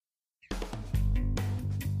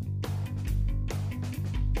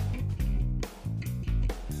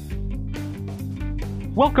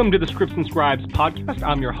Welcome to the Scripts and Scribes podcast.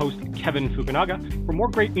 I'm your host, Kevin Fukunaga. For more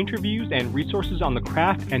great interviews and resources on the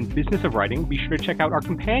craft and business of writing, be sure to check out our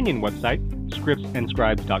companion website,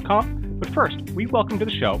 scriptsandscribes.com. But first, we welcome to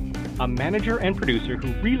the show a manager and producer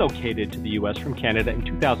who relocated to the U.S. from Canada in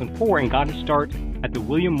 2004 and got his start at the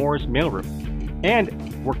William Morris mailroom,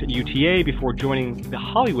 and worked at UTA before joining the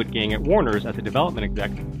Hollywood gang at Warner's as a development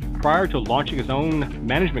exec, prior to launching his own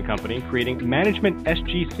management company, creating Management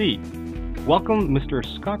SGC. Welcome, Mr.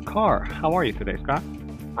 Scott Carr. How are you today, Scott?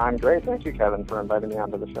 I'm great. Thank you, Kevin, for inviting me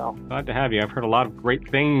onto the show. Glad to have you. I've heard a lot of great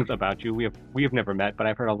things about you. We have never met, but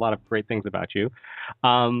I've heard a lot of great things about you.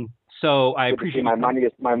 So I appreciate my money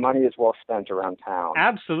is well spent around town.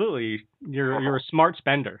 Absolutely. You're a smart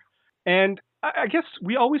spender. And I guess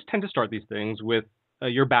we always tend to start these things with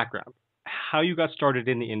your background, how you got started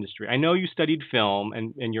in the industry. I know you studied film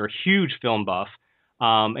and you're a huge film buff,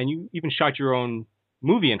 and you even shot your own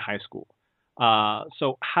movie in high school.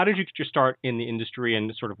 So how did you get your start in the industry,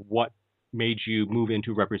 and sort of what made you move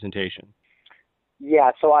into representation?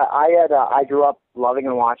 Yeah, so I grew up loving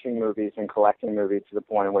and watching movies and collecting movies to the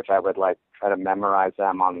point in which I would try to memorize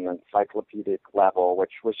them on an encyclopedic level,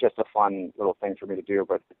 which was just a fun little thing for me to do,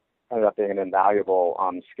 but ended up being an invaluable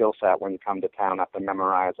skill set when you come to town. I have to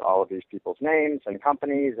memorize all of these people's names and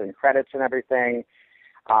companies and credits and everything.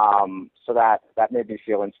 So that made me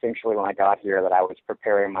feel instinctually when I got here that I was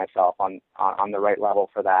preparing myself on the right level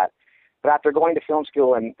for that. But after going to film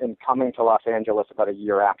school and coming to Los Angeles about a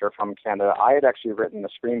year after from Canada, I had actually written a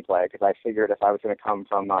screenplay because I figured if I was going to come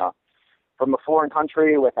from a foreign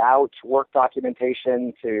country without work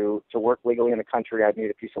documentation to work legally in the country, I'd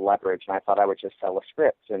need a piece of leverage. And I thought I would just sell a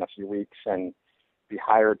script in a few weeks and be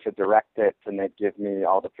hired to direct it, and they'd give me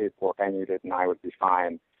all the paperwork I needed, and I would be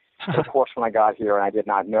fine. But of course, when I got here and I did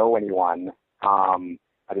not know anyone, I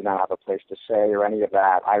did not have a place to stay or any of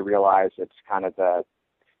that, I realized it's kind of the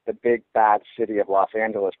big bad city of Los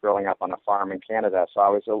Angeles growing up on a farm in Canada. So I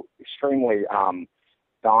was extremely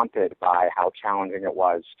daunted by how challenging it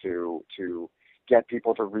was to get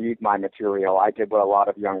people to read my material. I did what a lot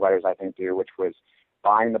of young writers, I think, do, which was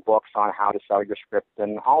buying the books on how to sell your script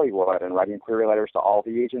in Hollywood and writing query letters to all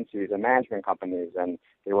the agencies and management companies, and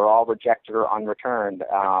they were all rejected or unreturned.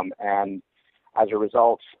 And as a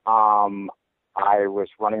result, I was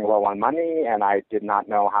running low on money, and I did not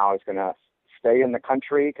know how I was going to stay in the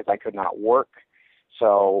country because I could not work.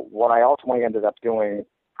 So what I ultimately ended up doing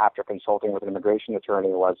after consulting with an immigration attorney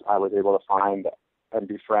was I was able to find and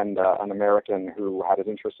befriend an American who had an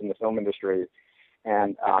interest in the film industry,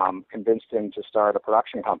 and convinced him to start a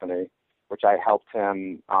production company, which I helped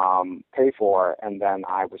him pay for. And then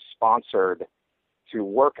I was sponsored to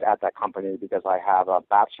work at that company because I have a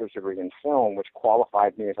bachelor's degree in film, which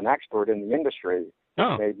qualified me as an expert in the industry,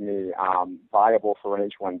 which made me viable for an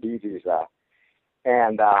H-1B visa.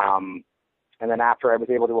 And then after I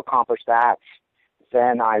was able to accomplish that,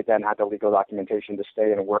 then I had the legal documentation to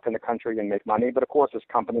stay and work in the country and make money. But of course, this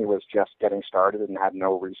company was just getting started and had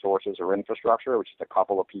no resources or infrastructure, which is a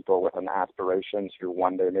couple of people with an aspiration to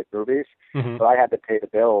one day make movies. Mm-hmm. So I had to pay the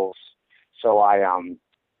bills. So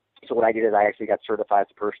so what I did is I actually got certified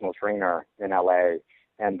as a personal trainer in LA,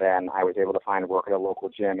 and then I was able to find work at a local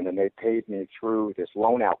gym, and then they paid me through this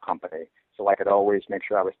loan out company. So I could always make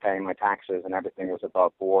sure I was paying my taxes and everything was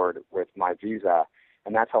above board with my visa.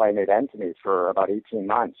 And that's how I made ends meet for about 18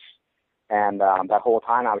 months. And that whole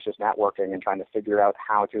time I was just networking and trying to figure out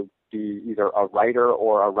how to be either a writer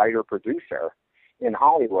or a writer-producer in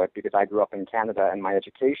Hollywood, because I grew up in Canada and my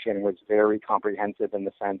education was very comprehensive in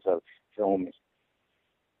the sense of film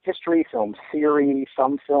history, film theory,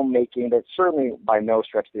 some filmmaking, but certainly by no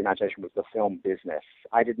stretch of the imagination was the film business.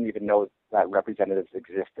 I didn't even know that representatives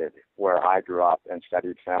existed where I grew up and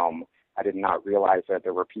studied film. I did not realize that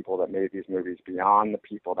there were people that made these movies beyond the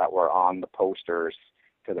people that were on the posters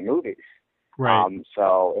to the movies. Right.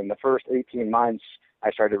 So in the first 18 months,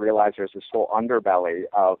 I started to realize there's this whole underbelly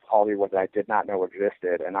of Hollywood that I did not know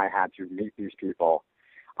existed, and I had to meet these people.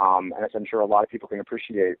 And as I'm sure a lot of people can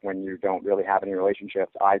appreciate when you don't really have any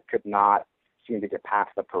relationships, I could not seem to get past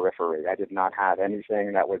the periphery. I did not have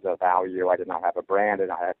anything that was of value. I did not have a brand,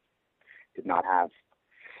 and I did not have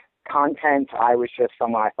content. I was just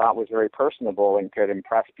someone I thought was very personable and could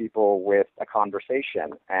impress people with a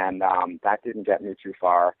conversation, and that didn't get me too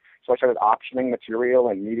far. So I started optioning material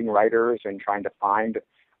and meeting writers and trying to find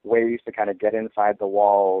ways to kind of get inside the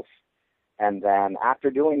walls. And then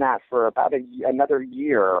after doing that for about another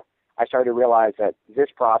year, I started to realize that this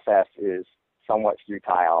process is somewhat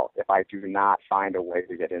futile if I do not find a way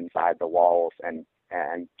to get inside the walls and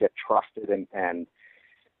get trusted and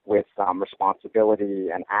with responsibility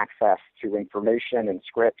and access to information and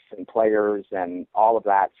scripts and players and all of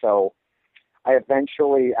that. So I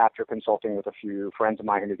eventually, after consulting with a few friends of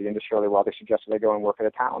mine who knew the industry really well, they suggested I go and work at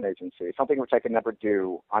a talent agency, something which I could never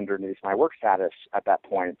do underneath my work status at that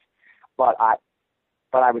point. But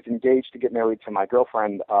I was engaged to get married to my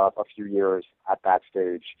girlfriend of a few years at that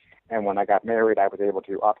stage. And when I got married, I was able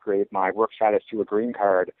to upgrade my work status to a green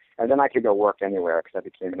card, and then I could go work anywhere because I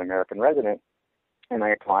became an American resident. And I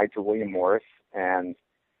applied to William Morris and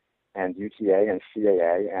UTA and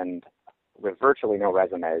CAA, and with virtually no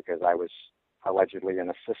resume because I was allegedly an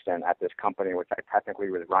assistant at this company, which I technically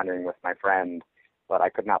was running with my friend, but I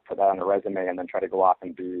could not put that on a resume and then try to go off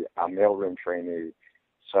and be a mailroom trainee.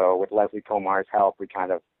 So with Leslie Comar's help, we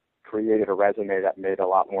kind of created a resume that made a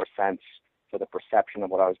lot more sense for the perception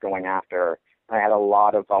of what I was going after. And I had a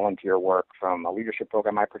lot of volunteer work from a leadership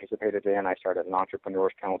program I participated in. I started an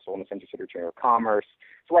entrepreneurs council in the Central City Chamber of Commerce.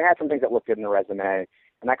 So I had some things that looked good in the resume.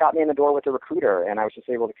 And that got me in the door with the recruiter, and I was just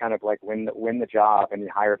able to kind of like win the job. And he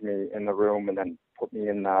hired me in the room, and then put me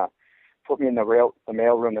in the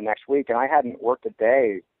mail room the next week. And I hadn't worked a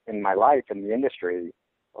day in my life in the industry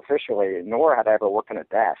officially, nor had I ever worked on a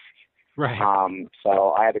desk. Right.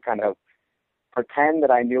 So I had to kind of pretend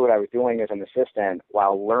that I knew what I was doing as an assistant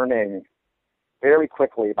while learning very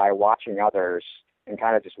quickly by watching others and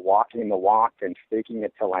kind of just walking the walk and faking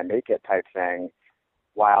it till I make it type thing.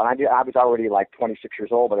 Wow, and I was already like 26 years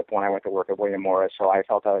old by the point I went to work at William Morris, so I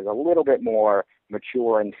felt I was a little bit more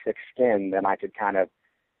mature and thick-skinned, and I could kind of,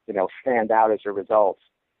 stand out as a result.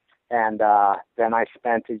 And then I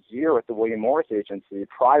spent a year at the William Morris agency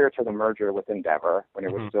prior to the merger with Endeavor, when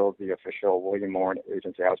it was still the official William Morris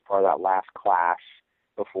agency. I was part of that last class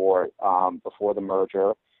before the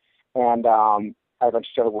merger, and I eventually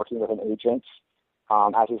started working with an agent.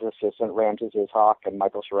 As his assistant, Ramses Ishak and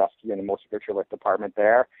Michael Sharesky in the most virtual department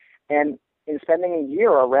there. And in spending a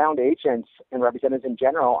year around agents and representatives in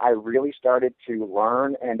general, I really started to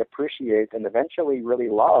learn and appreciate and eventually really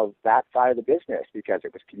love that side of the business because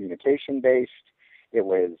it was communication-based, it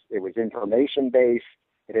was information-based,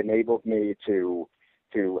 it enabled me to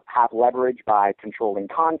have leverage by controlling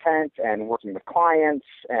content and working with clients,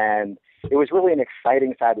 and it was really an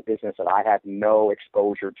exciting side of the business that I had no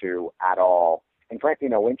exposure to at all. And frankly,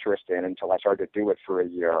 no interest in until I started to do it for a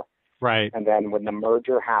year. Right. And then when the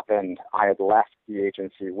merger happened, I had left the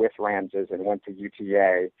agency with Ramses and went to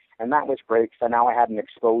UTA. And that was great. So now I had an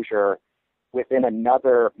exposure within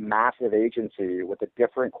another massive agency with a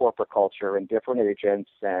different corporate culture and different agents.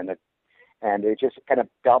 And it just kind of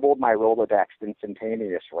doubled my Rolodex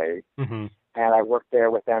instantaneously. Mm-hmm. And I worked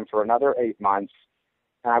there with them for another 8 months.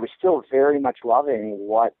 And I was still very much loving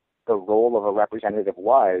what the role of a representative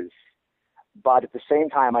was. But at the same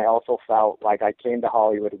time, I also felt like I came to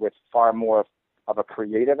Hollywood with far more of a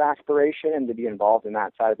creative aspiration and to be involved in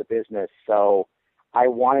that side of the business. So I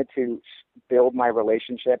wanted to build my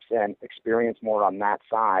relationships and experience more on that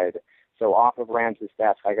side. So off of Ramses'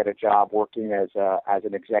 desk, I got a job working as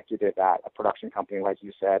an executive at a production company, like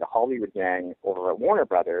you said, Hollywood Gang, over at Warner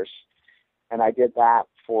Brothers. And I did that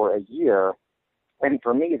for a year. And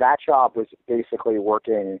for me, that job was basically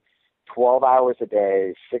working 12 hours a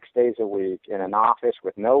day, 6 days a week in an office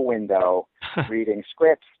with no window, reading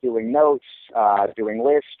scripts, doing notes, doing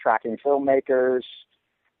lists, tracking filmmakers.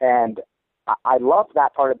 And I loved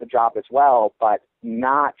that part of the job as well, but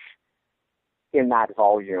not in that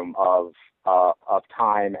volume of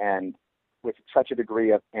time and with such a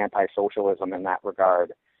degree of anti-socialism in that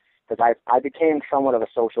regard. Because I became somewhat of a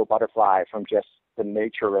social butterfly from just the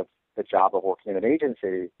nature of the job of working in an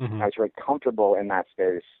agency. Mm-hmm. I was very comfortable in that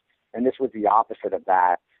space. And this was the opposite of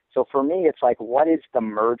that. So for me, it's like, what is the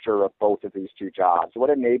merger of both of these two jobs? What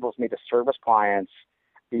enables me to service clients,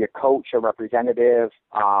 be a coach, a representative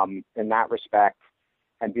in that respect,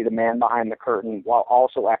 and be the man behind the curtain while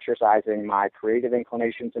also exercising my creative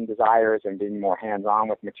inclinations and desires and being more hands-on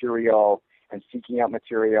with material and seeking out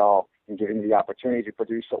material and giving me the opportunity to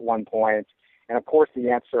produce at one point. And of course, the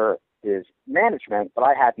answer is management, but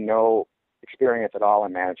I had no experience at all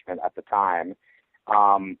in management at the time.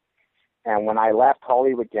 And when I left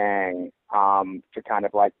Hollywood Gang to kind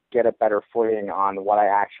of like get a better footing on what I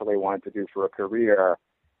actually wanted to do for a career,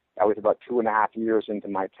 I was about 2.5 years into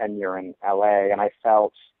my tenure in LA, and I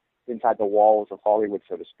felt inside the walls of Hollywood,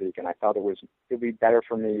 so to speak, and I felt it would be better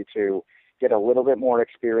for me to get a little bit more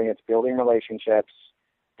experience building relationships,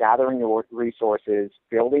 gathering resources,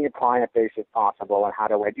 building a client base if possible, and how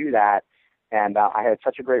do I do that? And I had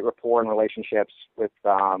such a great rapport and relationships with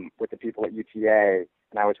the people at UTA,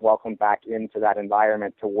 and I was welcomed back into that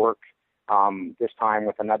environment to work this time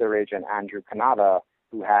with another agent, Andrew Kanata,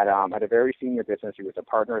 who had a very senior business. He was a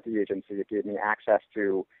partner at the agency. It gave me access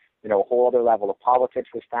to, a whole other level of politics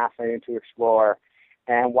was fascinating to explore.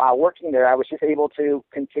 And while working there, I was just able to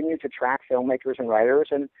continue to track filmmakers and writers,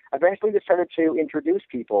 and eventually just started to introduce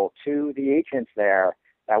people to the agents there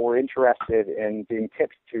that were interested in being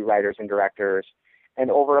tipped to writers and directors. And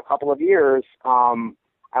over a couple of years,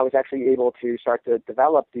 I was actually able to start to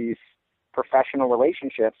develop these professional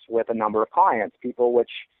relationships with a number of clients, people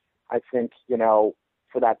which I think,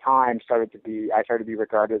 for that time I started to be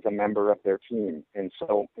regarded as a member of their team, in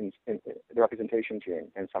the representation team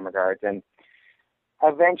in some regards. And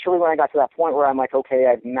eventually when I got to that point where I'm like, okay,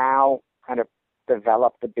 I've now kind of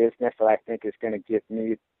developed the business that I think is going to give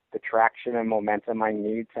me the traction and momentum I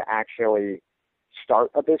need to actually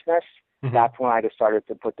start a business, that's when I just started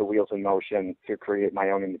to put the wheels in motion to create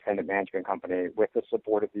my own independent management company with the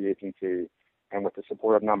support of the agency and with the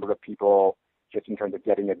support of a number of people, just in terms of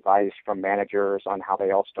getting advice from managers on how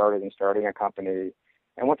they all started in starting a company.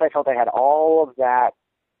 And once I felt I had all of that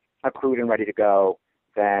accrued and ready to go,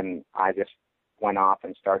 then I just went off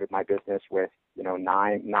and started my business with,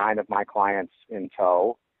 nine of my clients in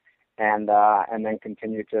tow, and then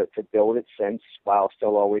continued to build it since, while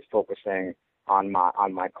still always focusing on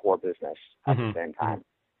my core business at the same time.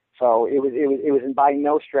 So it was by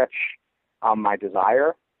no stretch my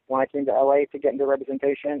desire when I came to LA to get into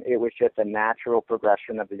representation. It was just a natural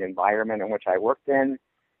progression of the environment in which I worked in,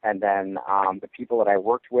 and then the people that I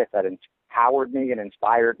worked with that empowered me and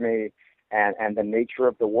inspired me, and the nature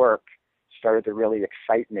of the work started to really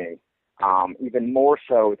excite me, even more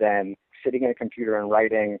so than sitting in a computer and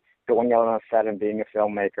writing, going out on a set and being a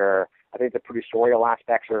filmmaker. I think the producerial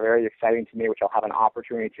aspects are very exciting to me, which I'll have an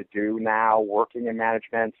opportunity to do now working in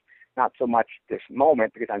management. Not so much this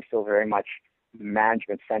moment, because I'm still very much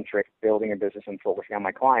management-centric, building a business and focusing on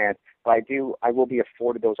my clients, but I will be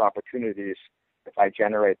afforded those opportunities if I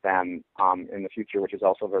generate them in the future, which is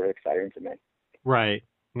also very exciting to me. Right.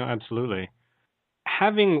 No, absolutely.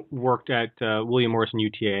 Having worked at William Morris and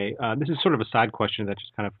UTA, this is sort of a side question that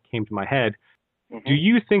just kind of came to my head. Do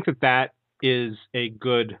you think that is a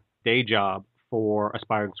good day job for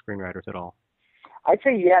aspiring screenwriters at all? I'd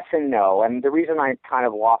say yes and no. And the reason I kind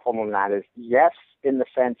of waffle on that is yes, in the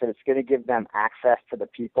sense that it's going to give them access to the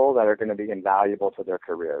people that are going to be invaluable to their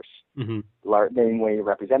careers, namely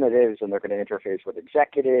representatives, and they're going to interface with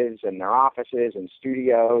executives and their offices and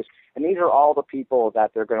studios. And these are all the people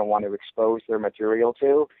that they're going to want to expose their material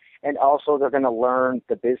to. And also they're going to learn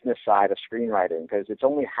the business side of screenwriting, because it's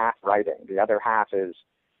only half writing. The other half is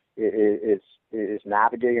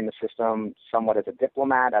navigating the system somewhat as a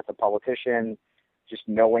diplomat, as a politician, just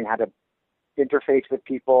knowing how to interface with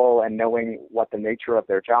people and knowing what the nature of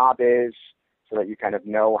their job is, so that you kind of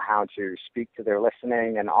know how to speak to their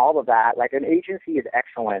listening and all of that. Like, an agency is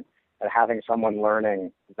excellent at having someone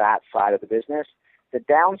learning that side of the business. The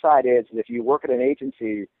downside is if you work at an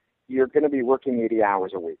agency, you're going to be working 80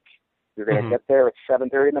 hours a week. You're going to get there at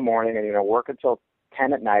 7:30 in the morning, and you're going to work until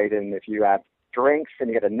 10 at night. And if you have drinks, and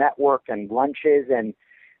you get a network and lunches, and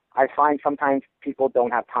I find sometimes people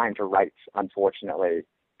don't have time to write, unfortunately,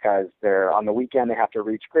 because they're on the weekend, they have to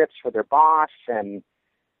read scripts for their boss, and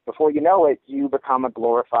before you know it, you become a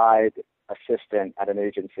glorified assistant at an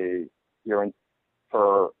agency. You're in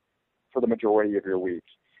for the majority of your week.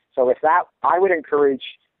 So I would encourage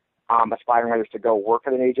aspiring writers to go work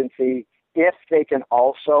at an agency if they can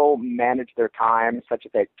also manage their time such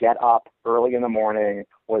that they get up early in the morning,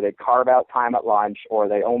 or they carve out time at lunch, or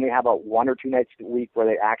they only have a 1 or 2 nights a week where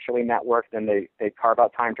they actually network, then they carve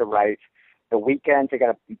out time to write. The weekend, they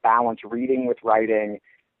got to balance reading with writing.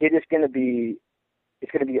 It's going to be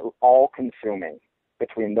all consuming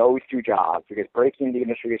between those two jobs, because breaking the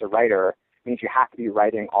industry as a writer means you have to be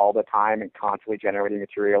writing all the time and constantly generating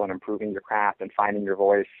material and improving your craft and finding your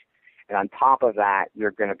voice. And on top of that,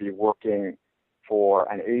 you're going to be working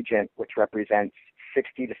for an agent which represents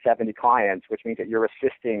 60 to 70 clients, which means that you're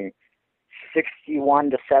assisting 61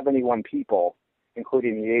 to 71 people,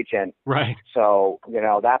 including the agent. Right. So,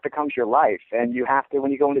 that becomes your life. And you have to,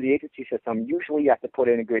 when you go into the agency system, usually you have to put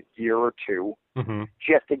in a good year or two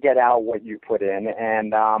just to get out what you put in.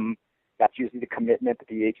 And that's usually the commitment that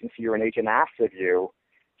the agency or an agent asks of you.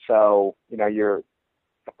 So,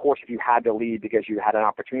 of course, if you had to leave because you had an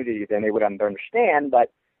opportunity, then they would understand.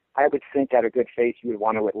 But I would think out of good faith, you would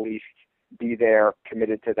want to at least be there,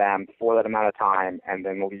 committed to them for that amount of time, and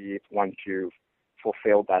then leave once you've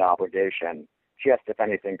fulfilled that obligation. Just, if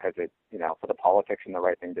anything, because it's, for the politics and the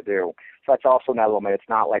right thing to do. So that's also an element. It's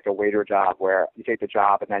not like a waiter job where you take the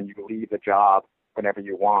job and then you leave the job whenever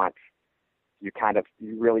you want. You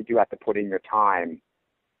really do have to put in your time,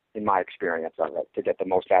 in my experience of it, to get the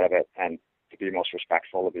most out of it and to be most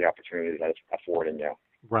respectful of the opportunity that it's affording you.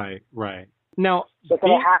 Right, right. Now, so it's a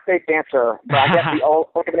half-baked answer, but I guess the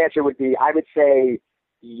ultimate answer would be, I would say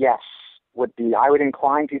yes, I would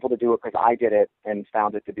incline people to do it because I did it and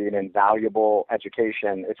found it to be an invaluable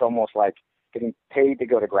education. It's almost like getting paid to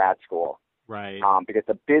go to grad school. Right. Because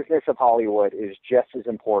the business of Hollywood is just as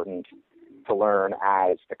important to learn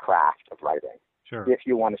as the craft of writing. Sure. If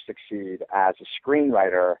you want to succeed as a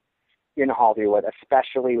screenwriter in Hollywood,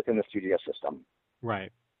 especially within the studio system.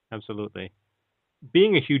 Right. Absolutely.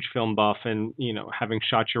 Being a huge film buff and, having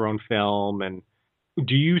shot your own film, and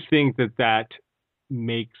do you think that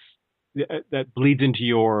bleeds into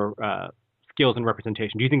your skills and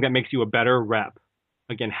representation? Do you think that makes you a better rep,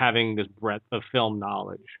 again, having this breadth of film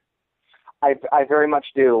knowledge? I very much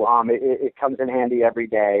do. It comes in handy every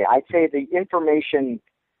day. I'd say the information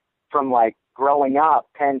from like growing up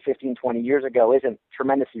 10, 15, 20 years ago isn't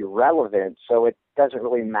tremendously relevant, so it doesn't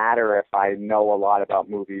really matter if I know a lot about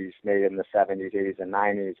movies made in the 70s, 80s, and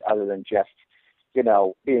 90s, other than just,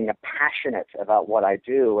 being passionate about what I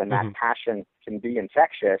do, and that passion can be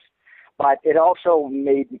infectious. But it also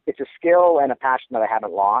it's a skill and a passion that I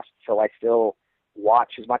haven't lost, so I still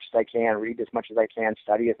watch as much as I can, read as much as I can,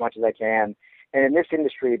 study as much as I can. And in this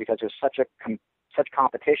industry, because there's such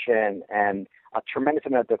competition and a tremendous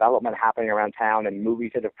amount of development happening around town and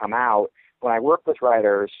movies that have come out, when I work with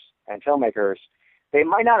writers and filmmakers, they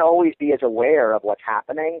might not always be as aware of what's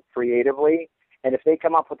happening creatively. And if they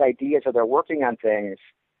come up with ideas or they're working on things,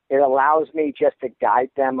 it allows me just to guide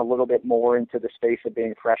them a little bit more into the space of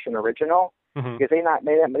being fresh and original. Because they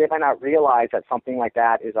might not realize that something like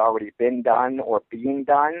that has already been done or being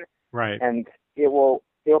done. Right. And it'll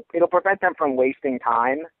prevent them from wasting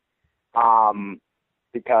time,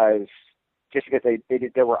 because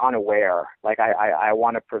they were unaware. Like I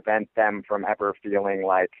want to prevent them from ever feeling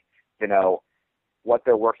like, what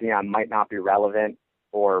they're working on might not be relevant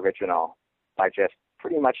or original, by just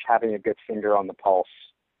pretty much having a good finger on the pulse.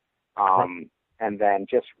 And then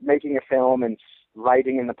just making a film and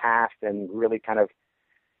writing in the past and really kind of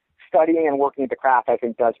studying and working at the craft, I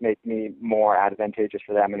think does make me more advantageous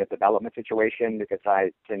for them in a development situation, because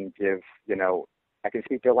I can give, I can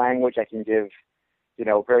speak their language. I can give,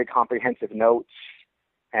 very comprehensive notes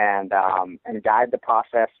and guide the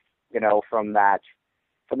process,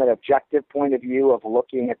 from an objective point of view of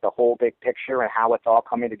looking at the whole big picture and how it's all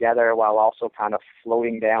coming together, while also kind of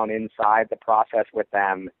floating down inside the process with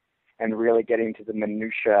them and really getting to the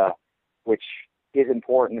minutia, which is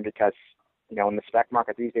important because, in the spec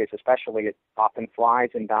market these days especially, it often flies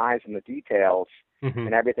and dies in the details,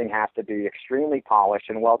 and everything has to be extremely polished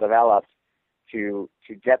and well developed to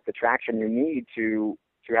get the traction you need to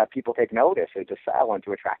have people take notice and to sell and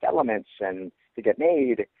to attract elements and to get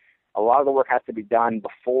made. A lot of the work has to be done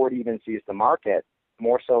before it even sees the market,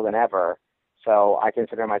 more so than ever. So I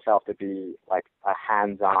consider myself to be like a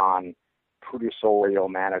hands-on producerial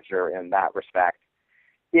manager in that respect,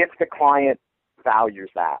 if the client values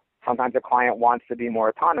that. Sometimes the client wants to be more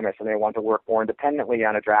autonomous and they want to work more independently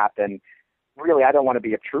on a draft, and really I don't want to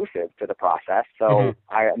be obtrusive to the process, so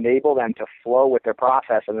I enable them to flow with their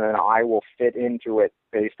process, and then I will fit into it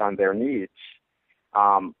based on their needs,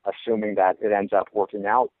 assuming that it ends up working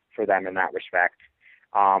out for them in that respect.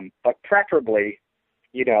 But preferably,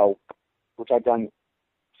 which I've done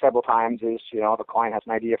several times, is, if a client has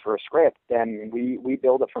an idea for a script, then we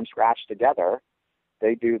build it from scratch together.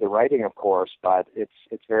 They do the writing, of course, but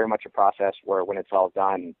it's very much a process where when it's all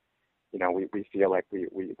done, we feel like we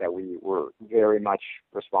were very much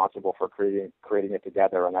responsible for creating it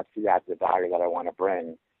together, and that's the added value that I want to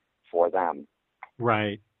bring for them.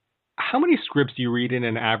 Right. How many scripts do you read in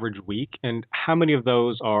an average week, and how many of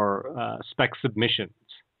those are spec submissions,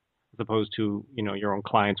 as opposed to your own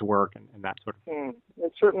client's work and that sort of thing?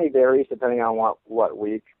 It certainly varies depending on what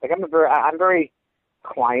week. Like I'm very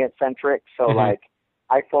client centric, so like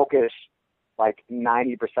I focus like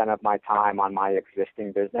 90% of my time on my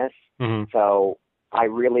existing business. So I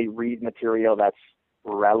really read material that's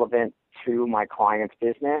relevant to my client's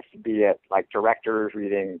business, be it like directors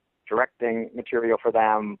directing material for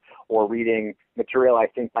them, or reading material I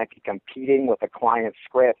think might be competing with a client's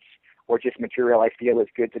scripts, or just material I feel is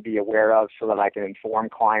good to be aware of so that I can inform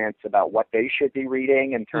clients about what they should be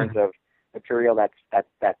reading in terms of material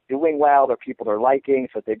that's doing well, that people are liking,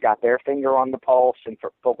 so they've got their finger on the pulse and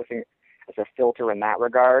for focusing as a filter in that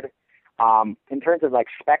regard. In terms of like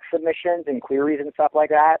spec submissions and queries and stuff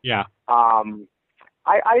like that,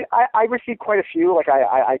 I receive quite a few. Like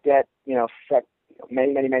I get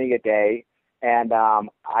many a day, and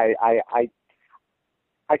I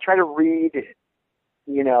try to read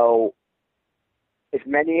as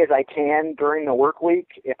many as I can during the work week.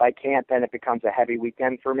 If I can't, then it becomes a heavy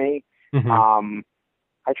weekend for me. Mm-hmm.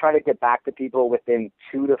 I try to get back to people within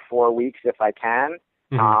 2 to 4 weeks if I can.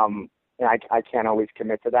 Mm-hmm. And I can't always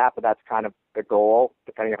commit to that, but that's kind of the goal,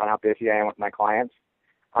 depending on how busy I am with my clients.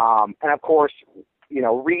 And of course,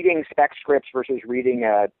 reading spec scripts versus reading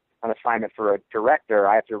an assignment for a director,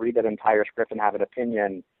 I have to read that entire script and have an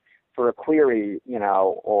opinion. For a query,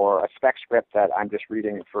 or a spec script that I'm just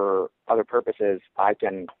reading for other purposes, I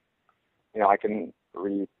can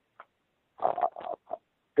read a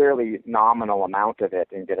fairly nominal amount of it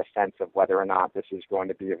and get a sense of whether or not this is going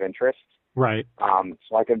to be of interest. Right.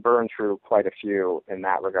 So I can burn through quite a few in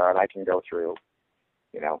that regard. I can go through,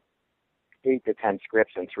 8 to 10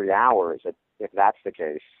 scripts in 3 hours if that's the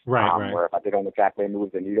case. Right. Where if they don't exactly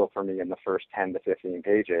move the needle for me in the first 10 to 15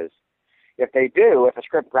 pages. If they do, if a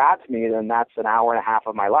script grabs me, then that's an hour and a half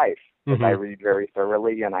of my life. Because I read very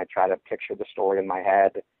thoroughly and I try to picture the story in my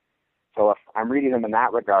head. So if I'm reading them in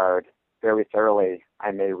that regard very thoroughly,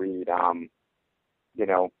 I may read,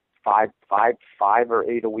 5 or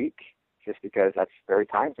 8 a week, just because that's very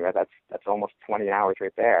time consuming. That's almost 20 hours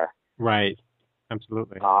right there. Right.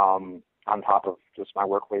 Absolutely. On top of just my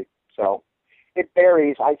work week. So it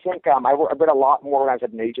varies. I think I read a lot more when I was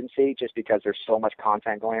at an agency, just because there's so much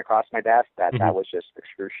content going across my desk that was just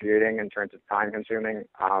excruciating in terms of time-consuming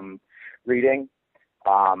reading.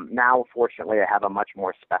 Now, fortunately, I have a much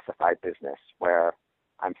more specified business where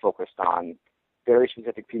I'm focused on very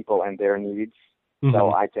specific people and their needs,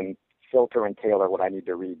 so I can filter and tailor what I need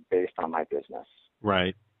to read based on my business.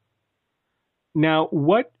 Right. Now,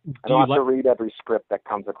 what do I don't have to read every script that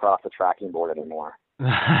comes across the tracking board anymore.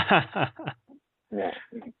 Yeah.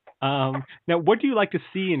 Now, what do you like to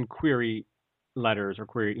see in query letters or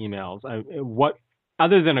query emails? What,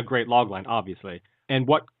 other than a great logline, obviously, and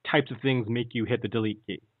what types of things make you hit the delete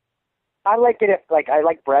key? I like it I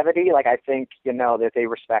like brevity. I think, that they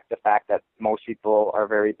respect the fact that most people are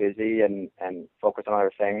very busy and focus on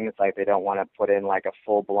other things. They don't want to put in a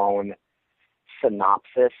full-blown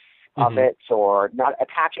synopsis of it, or not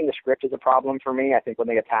attaching the script is a problem for me. I think when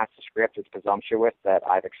they attach the script, it's presumptuous that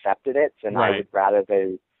I've accepted it, and I would rather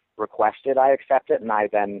they requested I accept it and I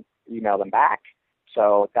then email them back.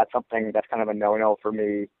 So that's something that's kind of a no-no for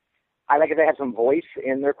me. I like if they have some voice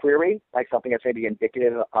in their query, something that's maybe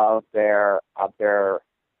indicative of their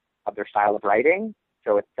style of writing,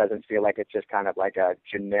 so it doesn't feel like it's just kind of like a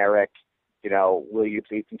generic, will you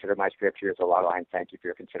please consider my script? Here's a log line. Thank you for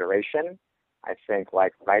your consideration. I think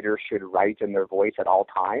writers should write in their voice at all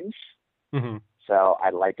times. So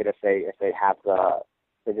I like it if they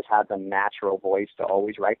just have the natural voice to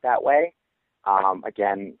always write that way.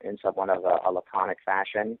 Again, in somewhat of a laconic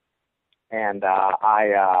fashion. And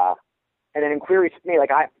and then in queries, me,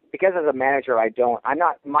 because as a manager,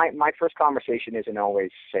 my first conversation isn't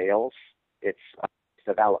always sales. It's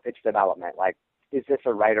development. Is this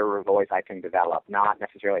a writer or voice I can develop? Not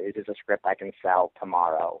necessarily, is this a script I can sell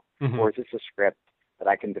tomorrow? Or is this a script that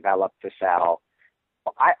I can develop to sell?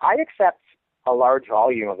 I accept a large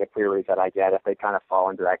volume of the queries that I get if they kind of fall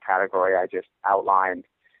into that category I just outlined,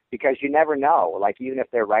 because you never know. Even if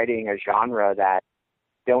they're writing a genre that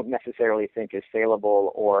don't necessarily think is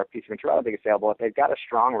saleable, or a piece of material I think is saleable, if they've got a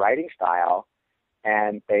strong writing style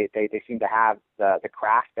and they seem to have the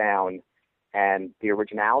craft down and the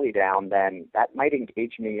originality down, then that might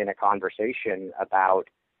engage me in a conversation about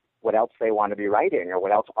what else they want to be writing, or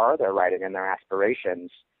what else are they writing in their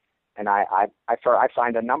aspirations. And I've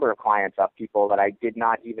signed a number of clients up, people that I did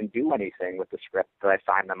not even do anything with the script that I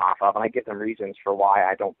signed them off of, and I give them reasons for why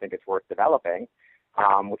I don't think it's worth developing,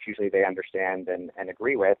 which usually they understand and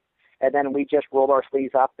agree with. And then we just roll our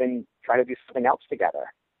sleeves up and try to do something else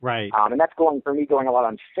together. Right. And that's going a lot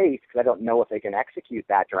on faith, because I don't know if they can execute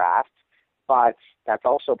that draft. But that's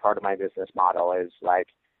also part of my business model, is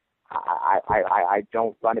I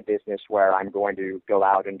don't run a business where I'm going to go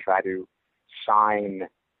out and try to sign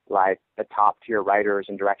the top tier writers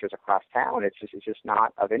and directors across town. It's just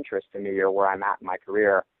not of interest to me or where I'm at in my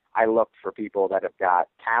career. I look for people that have got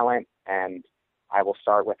talent, and I will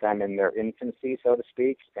start with them in their infancy, so to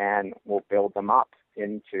speak, and we'll build them up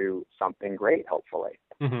into something great, hopefully.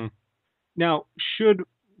 Now, should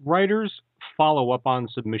writers follow up on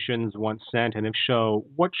submissions once sent, and if so,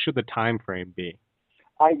 what should the time frame be?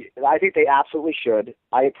 I think they absolutely should.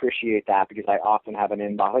 I appreciate that, because I often have an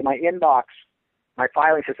inbox. My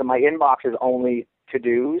filing system, my inbox is only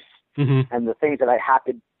to-dos, and the things that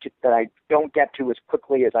I don't get to as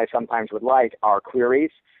quickly as I sometimes would like are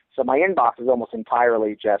queries. So my inbox is almost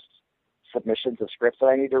entirely just submissions of scripts that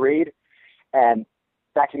I need to read, and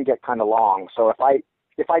that can get kind of long. So if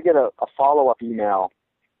I get a follow-up email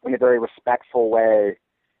in a very respectful way,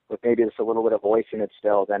 with maybe just a little bit of voice in it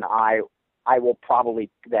still, then I will probably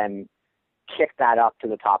then kick that up to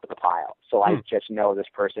the top of the pile. So I just know this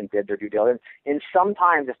person did their due diligence. And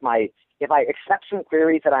sometimes if I accept some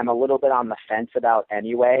queries that I'm a little bit on the fence about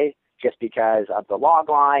anyway, just because of the log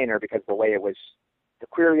line or because of the way the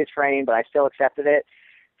query is framed, but I still accepted it,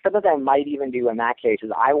 something that I might even do in that case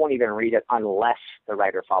is I won't even read it unless the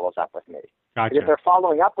writer follows up with me. Gotcha. If they're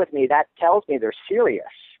following up with me, that tells me they're serious.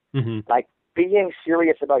 Mm-hmm. Like, being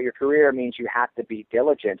serious about your career means you have to be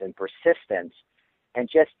diligent and persistent, and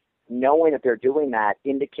just knowing that they're doing that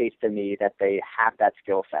indicates to me that they have that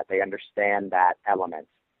skill set. They understand that element,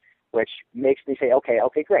 which makes me say, okay,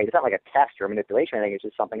 great. It's not like a test or manipulation. I think it's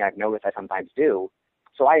just something I've noticed I sometimes do.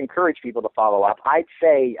 So I encourage people to follow up. I'd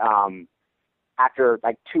say after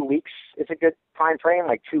like 2 weeks is a good time frame,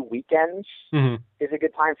 like 2 weekends is a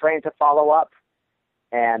good time frame to follow up.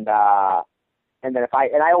 And then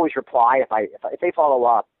I always reply if they follow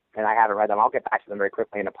up and I haven't read them, I'll get back to them very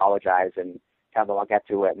quickly and apologize and tell them I'll get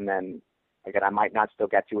to it. And then again, I might not still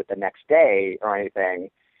get to it the next day or anything.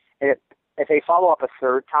 And if they follow up a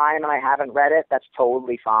third time and I haven't read it, that's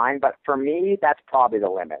totally fine. But for me, that's probably the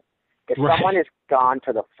limit. If someone has gone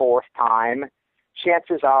to the fourth time,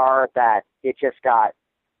 chances are that I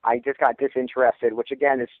just got disinterested, which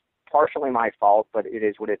again is partially my fault, but it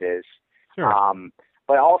is what it is. Sure.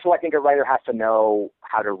 But also I think a writer has to know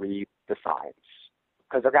how to read the signs,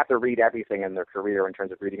 because they're going to have to read everything in their career in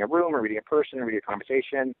terms of reading a room or reading a person or reading a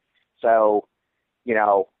conversation. So,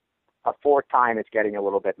 a fourth time it's getting a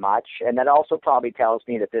little bit much. And that also probably tells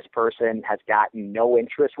me that this person has gotten no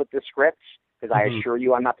interest with the scripts, because I assure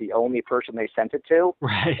you I'm not the only person they sent it to.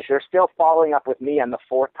 Right. If they're still following up with me on the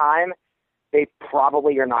fourth time, they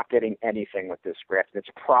probably are not getting anything with this script. It's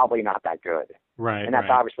probably not that good. Right. And that's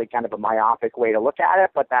obviously kind of a myopic way to look at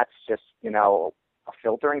it, but that's just, a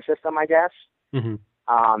filtering system, I guess. Mm-hmm.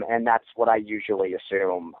 And that's what I usually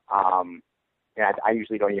assume. And I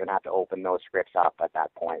usually don't even have to open those scripts up at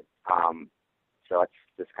that point. So it's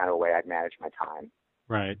just kind of a way I manage my time.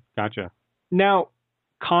 Right. Gotcha. Now,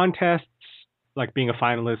 contests, like being a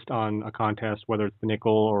finalist on a contest, whether it's the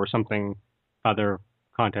Nickel or something other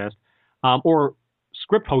contest, or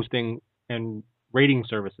script posting and rating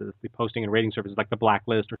services, the posting and rating services like the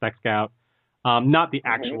Blacklist or Spec Scout, not the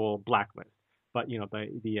actual Blacklist, but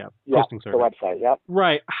the posting service. The website, yep.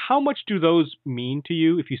 Right. How much do those mean to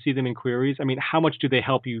you if you see them in queries? I mean, how much do they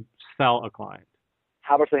help you sell a client?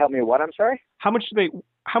 How much do they help me what, I'm sorry? How much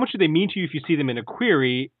do they mean to you if you see them in a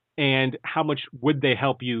query, and how much would they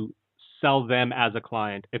help you sell them as a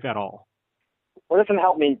client, if at all? Well, it doesn't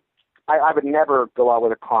help me. I would never go out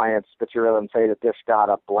with a client's material and say that this got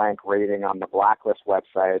a blank rating on the Blacklist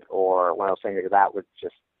website, or when I was saying that would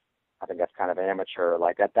just, I think that's kind of amateur.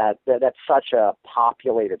 Like that's such a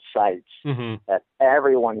populated site that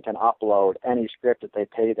everyone can upload any script that they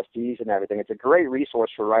pay the fees and everything. It's a great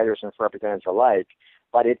resource for writers and for representatives alike,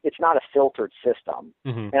 but it's not a filtered system.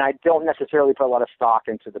 And I don't necessarily put a lot of stock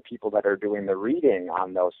into the people that are doing the reading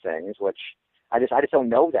on those things, which I just don't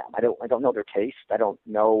know them. I don't know their taste. I don't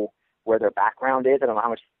know where their background is. I don't know how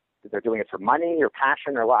much they're doing it for money or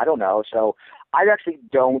passion or what. I don't know. So I actually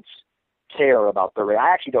don't care about the rating. I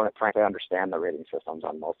actually don't, frankly, understand the rating systems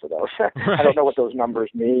on most of those. Right. I don't know what those numbers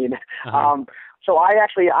mean. So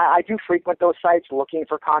I do frequent those sites looking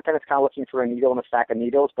for content. It's kind of looking for a needle in a stack of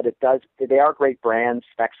needles, but they are great brands,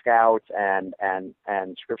 Spec Scout and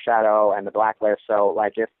Script Shadow and the Blacklist. So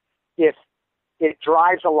like if it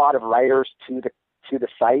drives a lot of writers to the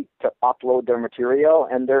site to upload their material,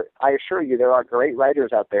 and I assure you there are great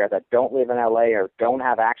writers out there that don't live in LA or don't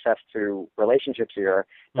have access to relationships here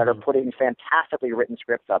that are putting fantastically written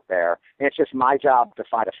scripts up there, and it's just my job to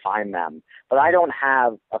try to find them. But I don't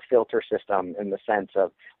have a filter system in the sense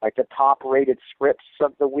of like the top rated scripts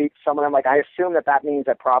of the week. Some of them, like I assume that means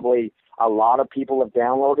that probably a lot of people have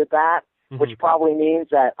downloaded that, which probably means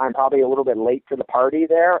that I'm probably a little bit late to the party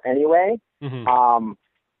there anyway.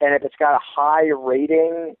 And if it's got a high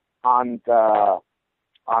rating on the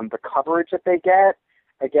coverage that they get,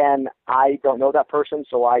 again, I don't know that person,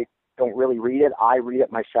 so I don't really read it. I read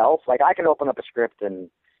it myself. Like I can open up a script and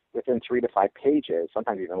within 3 to 5 pages,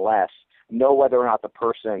 sometimes even less, know whether or not the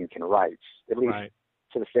person can write, at least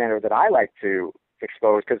to the standard that I like to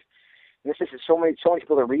expose. Because this is so many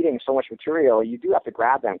people are reading so much material, you do have to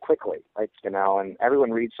grab them quickly, and everyone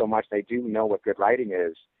reads so much, they do know what good writing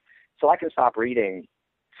is. So I can stop reading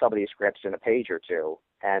some of these scripts in a page or two,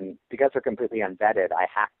 and because they're completely unvetted, I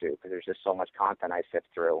have to, because there's just so much content I sift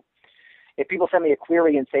through. If people send me a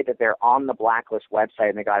query and say that they're on the Blacklist website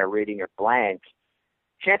and they got a rating of blank,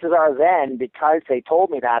 chances are then, because they told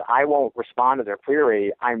me that, I won't respond to their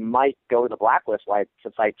query. I might go to the blacklist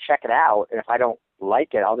since I check it out, and if I don't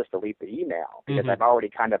like it, I'll just delete the email because I've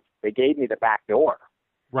already they gave me the back door.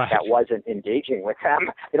 Right. That wasn't engaging with them.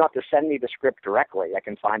 They don't have to send me the script directly. I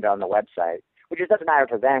can find it on the website, which just doesn't matter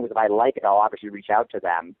to them because if I like it, I'll obviously reach out to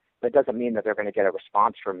them. But it doesn't mean that they're going to get a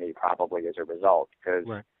response from me probably as a result because,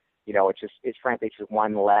 it's frankly just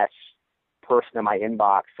one less person in my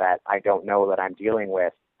inbox that I don't know that I'm dealing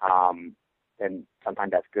with. And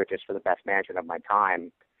sometimes that's good just for the best management of my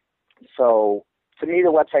time. So to me,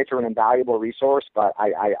 the websites are an invaluable resource, but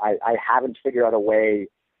I haven't figured out a way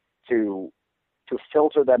to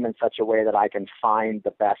filter them in such a way that I can find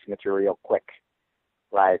the best material quick.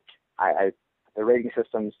 Like the rating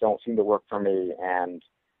systems don't seem to work for me, and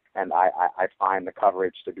I find the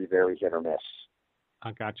coverage to be very hit or miss.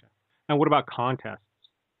 I gotcha. And what about contests?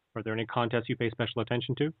 Are there any contests you pay special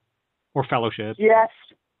attention to, or fellowships? Yes.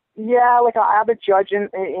 Yeah, like I'm a judge in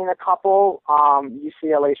a couple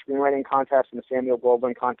UCLA screenwriting contests and the Samuel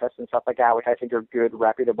Goldwyn contest and stuff like that, which I think are good,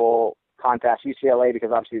 reputable contests. UCLA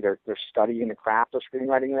because obviously they're studying the craft of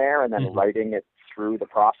screenwriting there and then writing it through the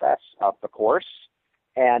process of the course.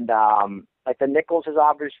 And like the Nichols is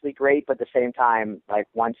obviously great, but at the same time, like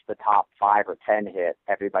once the top 5 or 10 hit,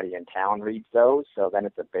 everybody in town reads those. So then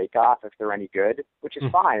it's a bake-off if they're any good, which is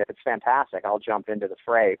fine. If it's fantastic, I'll jump into the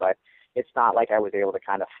fray. But it's not like I was able to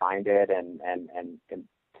kind of find it and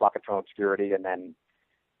pluck it from obscurity and then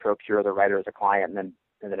procure the writer as a client and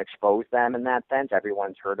then expose them in that sense.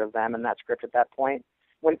 Everyone's heard of them in that script at that point.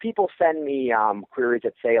 When people send me queries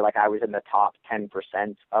that say like I was in the top 10%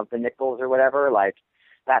 of the Nichols or whatever, like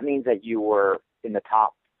that means that you were in the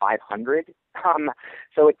top 500.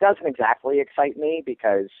 So it doesn't exactly excite me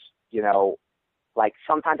because, like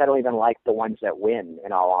sometimes I don't even like the ones that win,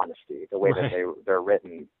 in all honesty, the way that they're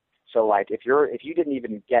written. So like if you didn't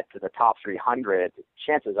even get to the top 300,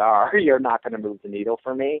 chances are you're not going to move the needle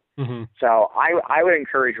for me. So I would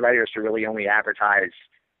encourage writers to really only advertise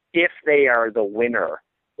if they are the winner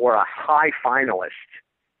or a high finalist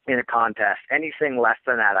in a contest. Anything less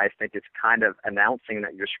than that, I think it's kind of announcing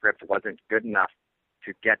that your script wasn't good enough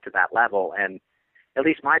to get to that level. And at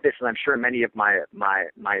least my business, I'm sure many of my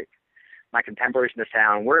contemporaries in this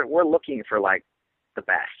town, we're looking for like the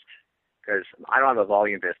best. Because I don't have a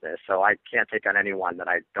volume business, so I can't take on anyone that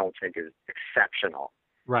I don't think is exceptional.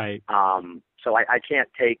 Right. So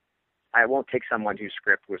I won't take someone whose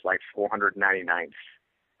script was like 499th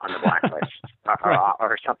on the blacklist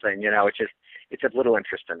or something. It's of little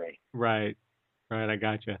interest to me. Right. I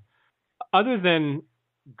gotcha. Other than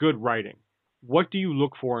good writing, what do you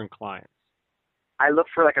look for in clients? I look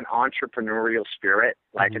for like an entrepreneurial spirit.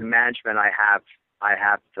 Like in management, I have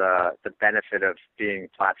the benefit of being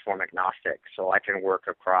platform agnostic, so I can work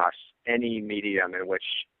across any medium in which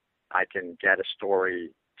I can get a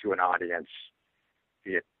story to an audience,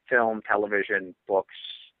 be it film, television, books,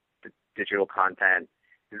 digital content.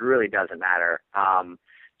 It really doesn't matter.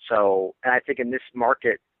 And I think in this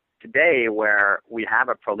market today where we have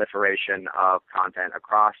a proliferation of content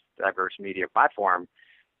across diverse media platform,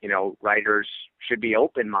 writers should be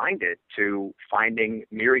open-minded to finding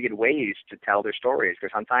myriad ways to tell their stories,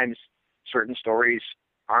 because sometimes certain stories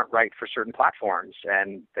aren't right for certain platforms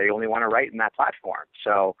and they only want to write in that platform.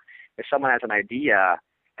 So if someone has an idea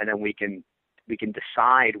and then we can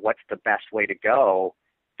decide what's the best way to go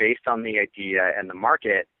based on the idea and the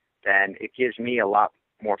market, then it gives me a lot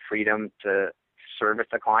more freedom to service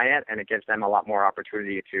the client, and it gives them a lot more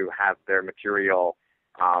opportunity to have their material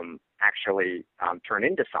actually turn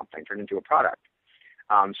into something, turn into a product.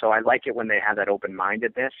 So I like it when they have that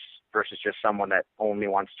open-mindedness versus just someone that only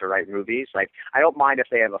wants to write movies. Like, I don't mind if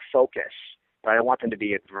they have a focus, but I don't want them to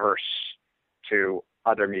be adverse to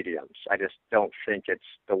other mediums. I just don't think it's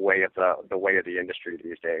the way of the industry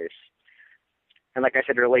these days. And like I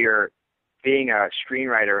said earlier, being a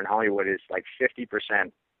screenwriter in Hollywood is like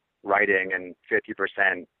 50% writing and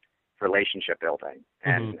 50% relationship building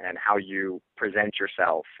and how you present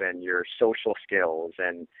yourself and your social skills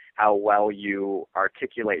and how well you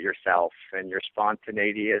articulate yourself and your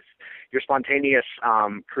spontaneous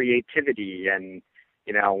creativity and,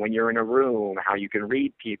 when you're in a room, how you can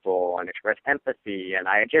read people and express empathy. And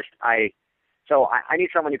I need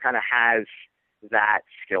someone who kind of has that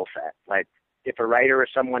skill set. Like, if a writer is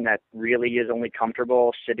someone that really is only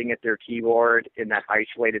comfortable sitting at their keyboard in that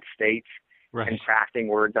isolated state and crafting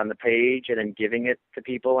words on the page and then giving it to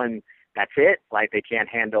people, and that's it. Like, they can't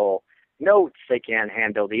handle notes, they can't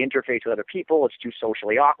handle the interface with other people, it's too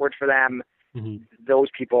socially awkward for them. Those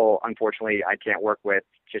people, unfortunately, I can't work with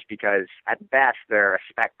just because at best they're a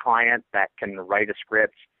spec client that can write a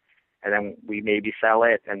script and then we maybe sell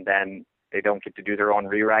it, and then they don't get to do their own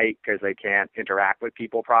rewrite because they can't interact with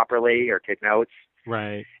people properly or take notes.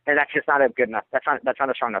 Right. And that's just not a good enough. That's not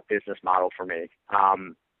a strong enough business model for me.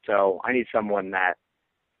 So I need someone that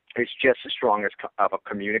is just as strong of a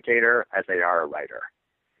communicator as they are a writer.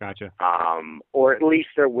 Gotcha. Or at least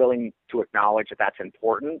they're willing to acknowledge that that's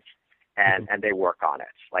important, and they work on it.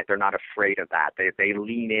 Like, they're not afraid of that. They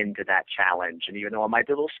lean into that challenge, and even though it might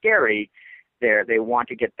be a little scary, they want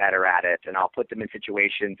to get better at it. And I'll put them in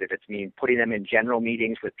situations, if it's mean putting them in general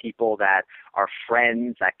meetings with people that are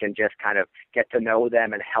friends that can just kind of get to know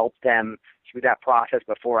them and help them through that process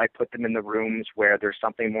before I put them in the rooms where there's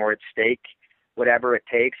something more at stake. Whatever it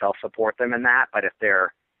takes, I'll support them in that. But if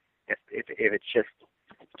it's just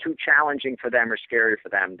too challenging for them or scary for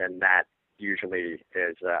them, then that usually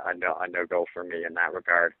is a no-go for me in that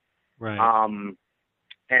regard. Right.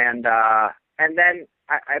 And then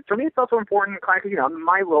for me, it's also important,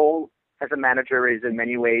 my role as a manager is in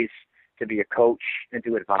many ways to be a coach and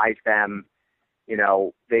to advise them.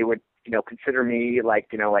 They would, consider me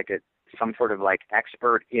some sort of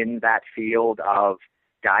expert in that field of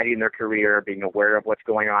guiding their career, being aware of what's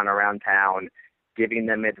going on around town, giving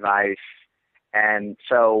them advice. And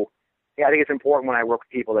so, I think it's important when I work with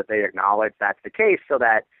people that they acknowledge that's the case, so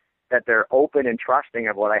that they're open and trusting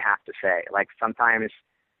of what I have to say. Like, sometimes,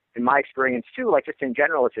 in my experience too, just in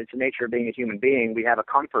general, it's the nature of being a human being. We have a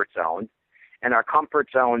comfort zone, and our comfort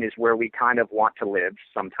zone is where we kind of want to live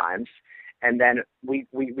sometimes. And then we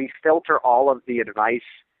filter all of the advice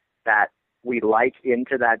that we like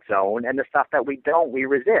into that zone, and the stuff that we don't, we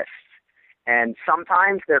resist. And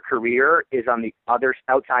sometimes their career is on the other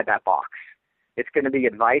outside that box. It's going to be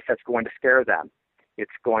advice that's going to scare them.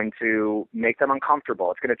 It's going to make them uncomfortable.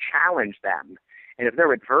 It's going to challenge them. And if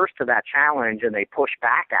they're adverse to that challenge and they push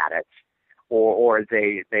back at it, or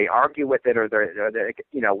they argue with it, or they're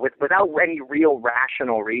without any real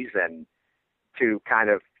rational reason to kind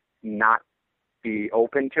of not be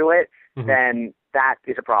open to it, then that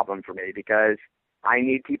is a problem for me, because I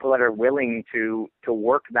need people that are willing to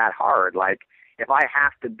work that hard. Like, if I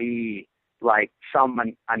have to be like some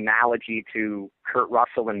analogy to Kurt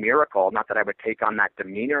Russell in Miracle, not that I would take on that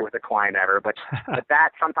demeanor with a client ever, but that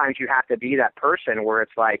sometimes you have to be that person where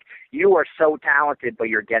it's like, you are so talented, but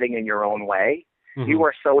you're getting in your own way. You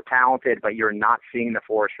are so talented, but you're not seeing the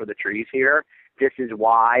forest for the trees here. This is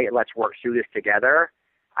why. Let's work through this together.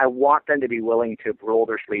 I want them to be willing to roll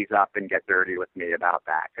their sleeves up and get dirty with me about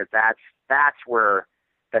that, because that's where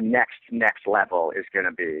the next level is going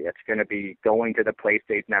to be. It's going to be going to the place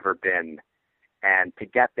they've never been. And to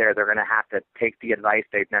get there, they're going to have to take the advice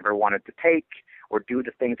they've never wanted to take, or do the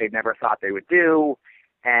things they've never thought they would do.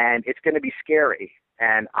 And it's going to be scary.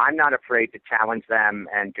 And I'm not afraid to challenge them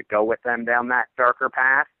and to go with them down that darker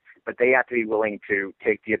path, but they have to be willing to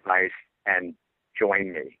take the advice and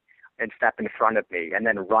join me and step in front of me and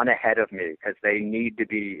then run ahead of me, because they need to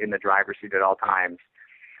be in the driver's seat at all times.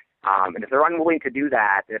 And if they're unwilling to do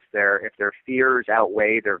that, if their fears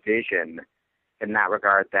outweigh their vision in that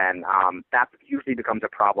regard, then that usually becomes a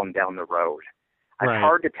problem down the road. Right. It's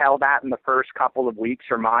hard to tell that in the first couple of weeks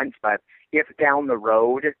or months, but if down the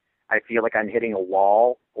road I feel like I'm hitting a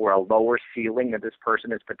wall or a lower ceiling that this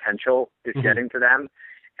person's potential is getting to them,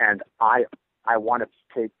 and I want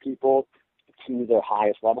to take people to their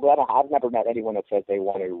highest level. I've never met anyone that says they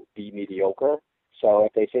want to be mediocre. So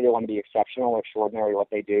if they say they want to be exceptional or extraordinary at what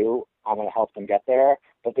they do, I'm going to help them get there,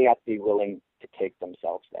 but they have to be willing to take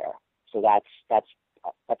themselves there. So that's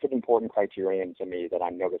an important criterion to me that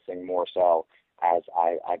I'm noticing more so as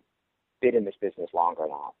I've been in this business longer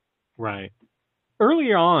now. Right.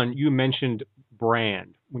 Earlier on, you mentioned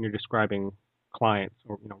brand when you're describing clients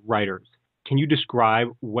or writers. Can you describe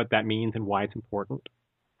what that means and why it's important?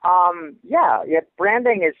 Yeah.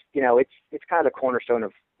 Branding is, it's kind of the cornerstone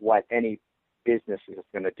of what any business is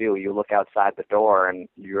going to do. You look outside the door and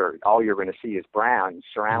all you're going to see is brands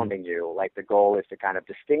surrounding you. Like, the goal is to kind of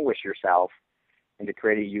distinguish yourself and to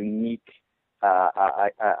create a unique,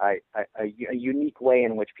 a unique way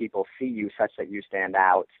in which people see you, such that you stand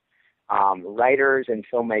out. Writers and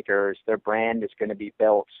filmmakers, their brand is going to be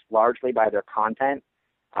built largely by their content,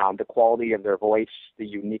 the quality of their voice, the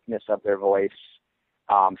uniqueness of their voice.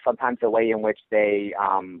 Sometimes the way in which they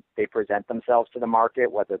present themselves to the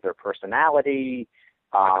market, whether their personality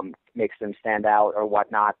makes them stand out or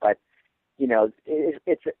whatnot. But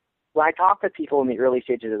it's when I talk to people in the early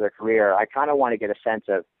stages of their career, I kind of want to get a sense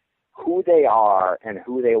of who they are and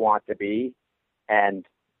who they want to be, and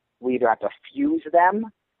we either have to fuse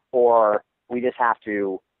them, or we just have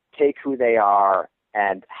to take who they are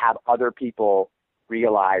and have other people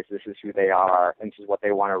realize this is who they are and this is what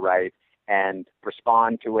they want to write, and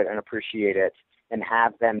respond to it and appreciate it, and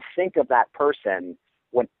have them think of that person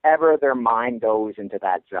whenever their mind goes into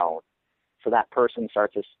that zone. So that person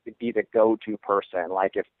starts to be the go-to person.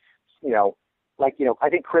 Like if, I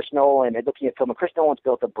think Chris Nolan, looking at film, Chris Nolan's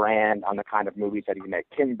built a brand on the kind of movies that he makes.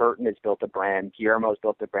 Tim Burton has built a brand. Guillermo's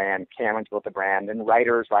built a brand. Cameron's built a brand. And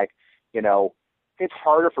writers it's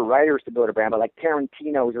harder for writers to build a brand, but like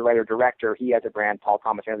Tarantino is a writer-director. He has a brand, Paul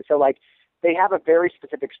Thomas Anderson. So they have a very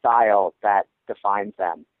specific style that defines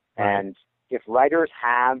them. Right. And if writers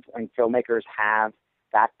have and filmmakers have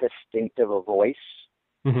that distinctive a voice,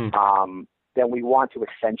 then we want to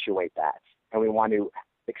accentuate that. And we want to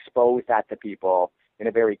expose that to people in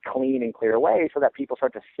a very clean and clear way so that people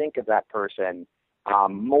start to think of that person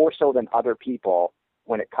more so than other people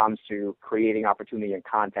when it comes to creating opportunity and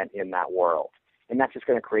content in that world. And that's just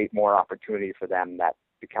going to create more opportunity for them that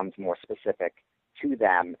becomes more specific to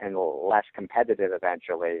them and less competitive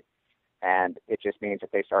eventually. And it just means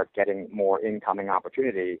that they start getting more incoming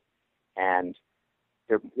opportunity, and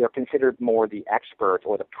they're considered more the expert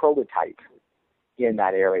or the prototype in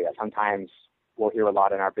that area. Sometimes we'll hear a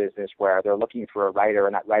lot in our business where they're looking for a writer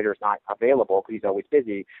and that writer's not available because he's always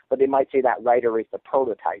busy, but they might say that writer is the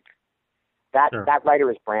prototype. That writer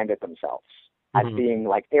has branded themselves as being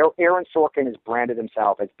like Aaron Sorkin has branded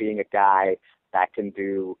himself as being a guy that can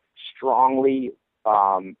do strongly,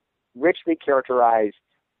 richly characterized,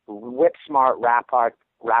 whip-smart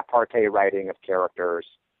repartee writing of characters,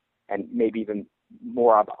 and maybe even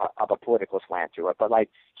more of a political slant to it. But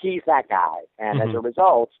he's that guy, and as a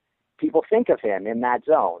result, people think of him in that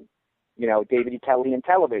zone. David E. Kelley in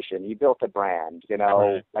television, he built a brand.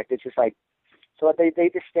 It's just so they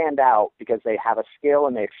just stand out because they have a skill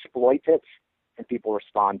and they exploit it, and people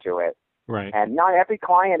respond to it. Right. And not every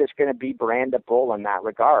client is going to be brandable in that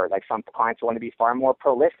regard. Some clients want to be far more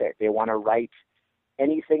prolific. They want to write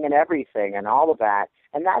anything and everything and all of that,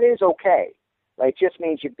 and that is okay. It just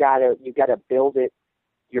means you've got to build it.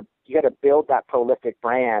 You got to build that prolific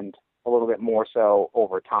brand a little bit more so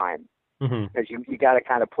over time, because you got to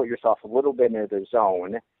kind of put yourself a little bit into the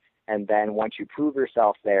zone, and then once you prove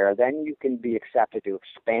yourself there, then you can be accepted to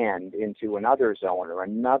expand into another zone or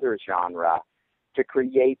another genre to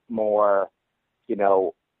create more,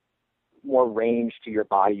 more range to your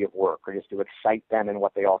body of work, or just to excite them in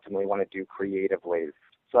what they ultimately want to do creatively.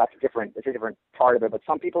 So it's a different part of it. But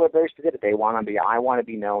some people are very specific. I want to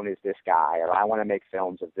be known as this guy, or I want to make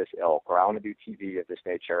films of this ilk, or I want to do TV of this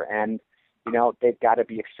nature. And, they've got to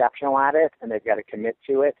be exceptional at it, and they've got to commit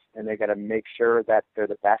to it, and they've got to make sure that they're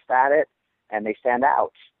the best at it, and they stand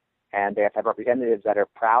out. And they have to have representatives that are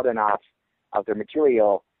proud enough of their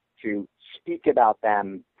material to speak about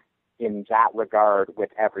them in that regard with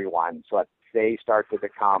everyone, so that they start to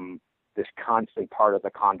become this constant part of the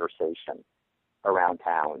conversation around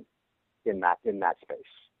town in that space.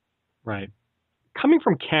 Right. Coming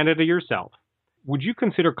from Canada yourself, would you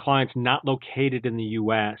consider clients not located in the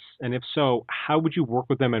U.S.? And if so, how would you work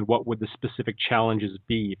with them, and what would the specific challenges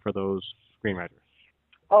be for those screenwriters?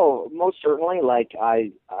 Oh, most certainly.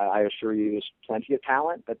 I assure you, there's plenty of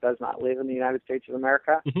talent that does not live in the United States of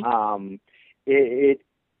America.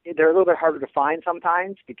 They're a little bit harder to find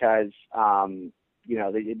sometimes because,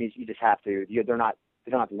 it means you just have to. They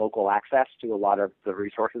don't have local access to a lot of the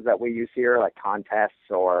resources that we use here, like contests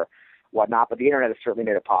or whatnot. But the internet has certainly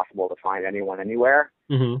made it possible to find anyone anywhere.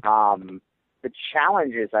 The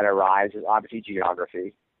challenges that arise is obviously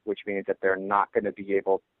geography, which means that they're not in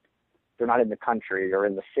the country or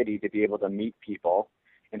in the city to be able to meet people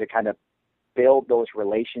and to kind of build those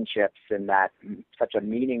relationships in that such a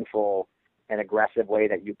meaningful and aggressive way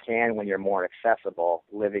that you can when you're more accessible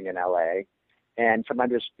living in LA. And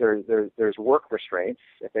sometimes there's work restraints.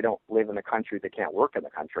 If they don't live in the country, they can't work in the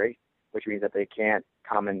country, which means that they can't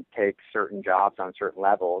come and take certain jobs on certain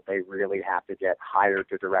levels. They really have to get hired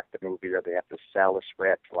to direct the movie, or they have to sell a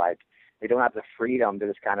script. They don't have the freedom to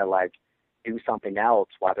just kind of do something else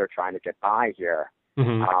while they're trying to get by here. They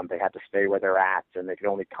have to stay where they're at, and they can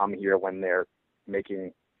only come here when they're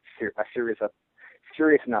making a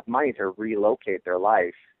serious enough money to relocate their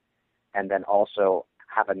life, and then also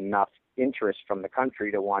have enough interest from the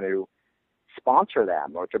country to want to sponsor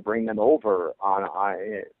them or to bring them over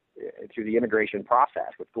through the immigration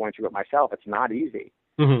process. With going through it myself, it's not easy.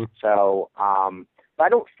 So, but I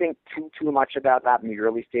don't think too much about that in the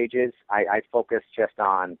early stages. I focus just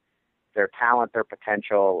on their talent, their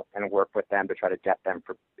potential, and work with them to try to get them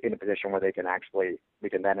in a position where we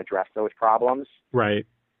can then address those problems. Right.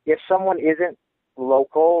 If someone isn't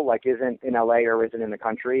local, isn't in LA or isn't in the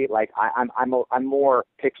country, I'm more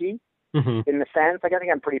picky in the sense, like I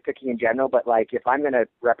think I'm pretty picky in general, but like if I'm going to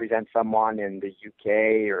represent someone in the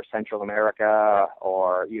UK or Central America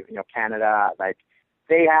or Canada, like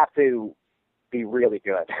they have to be really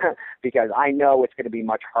good because I know it's going to be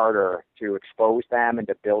much harder to expose them and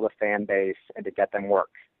to build a fan base and to get them work.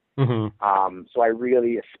 So I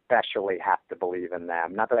really especially have to believe in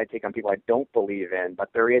them. Not that I take on people I don't believe in, but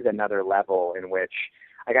there is another level in which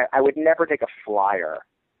I would never take a flyer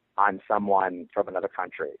on someone from another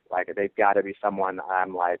country. Like they've got to be someone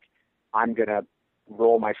I'm going to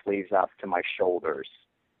roll my sleeves up to my shoulders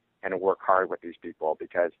and work hard with these people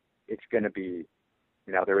because it's going to be,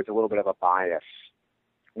 there is a little bit of a bias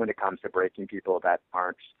when it comes to breaking people that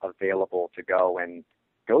aren't available to go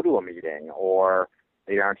to a meeting, or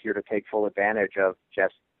they aren't here to take full advantage of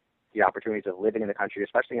just the opportunities of living in the country,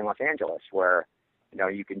 especially in Los Angeles, where,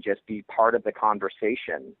 you can just be part of the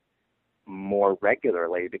conversation more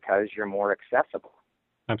regularly because you're more accessible.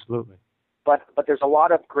 Absolutely. But there's a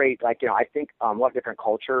lot of great, I think a lot of different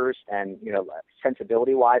cultures and,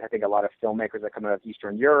 sensibility-wise, I think a lot of filmmakers that come out of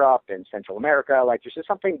Eastern Europe and Central America, there's just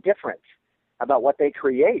something different about what they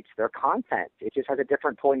create, their content. It just has a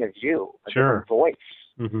different point of view, a different voice,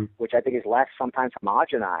 which I think is less sometimes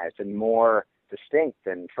homogenized and more distinct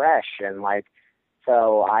and fresh. And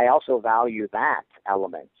so I also value that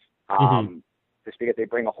element, just because they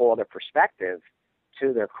bring a whole other perspective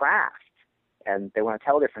to their craft and they want to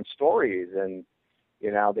tell different stories. And,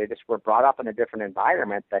 they just were brought up in a different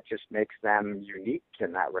environment that just makes them unique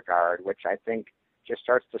in that regard, which I think just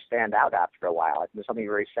starts to stand out after a while. There's something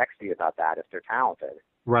very sexy about that if they're talented.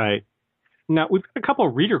 Right. Now, we've got a couple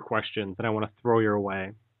of reader questions that I want to throw your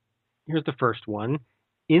way. Here's the first one.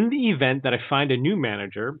 In the event that I find a new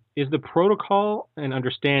manager, is the protocol and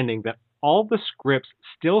understanding that all the scripts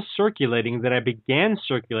still circulating that I began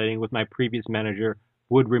circulating with my previous manager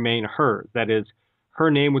would remain hers? That is, her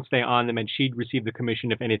name would stay on them and she'd receive the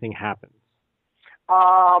commission if anything happens.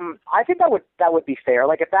 I think that would be fair.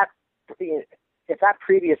 Like if that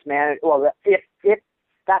previous manager, if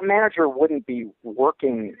that manager wouldn't be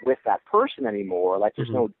working with that person anymore, there's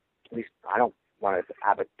no, at least I don't want to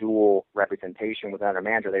have a dual representation with another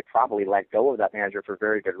manager. They probably let go of that manager for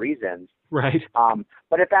very good reasons. Right.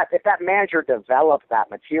 But if that manager developed that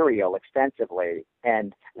material extensively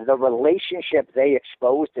and the relationship they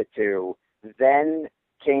exposed it to then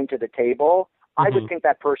came to the table, I would think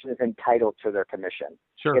that person is entitled to their commission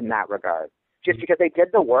in that regard. Just because they did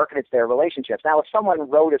the work and it's their relationships. Now, if someone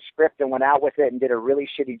wrote a script and went out with it and did a really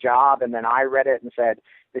shitty job, and then I read it and said,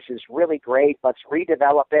 this is really great, let's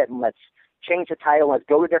redevelop it and let's change the title, let's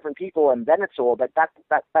go to different people, and then it's sold, that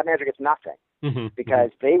manager gets nothing because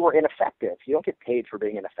they were ineffective. You don't get paid for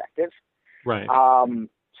being ineffective. Right.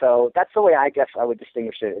 So that's the way I guess I would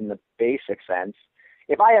distinguish it in the basic sense.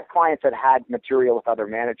 If I have clients that had material with other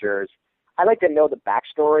managers, I like to know the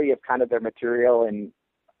backstory of kind of their material and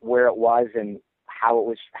where it was and how it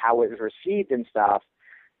was received and stuff.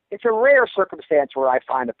 It's a rare circumstance where I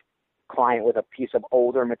find a client with a piece of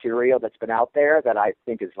older material that's been out there that I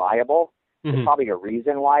think is viable. There's probably a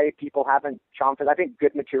reason why people haven't chomped it. I think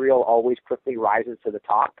good material always quickly rises to the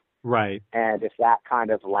top. Right. And if that kind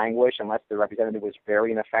of language, unless the representative was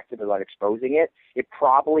very ineffective about exposing it, it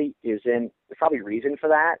probably isn't. There's probably reason for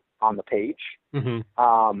that on the page. And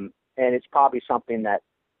it's probably something that,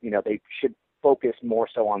 they should focus more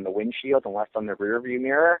so on the windshield and less on the rear view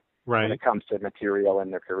mirror when it comes to material in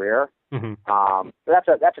their career. But that's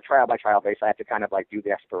a trial by trial basis. I have to kind of do the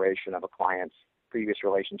exploration of a client's previous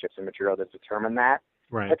relationships and material to determine that.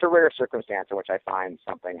 Right. It's a rare circumstance in which I find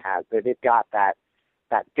something they've got that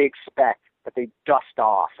big spec that they dust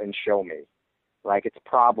off and show me. It's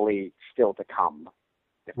probably still to come,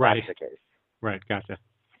 if that's the case. Right, gotcha.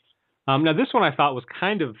 Now this one I thought was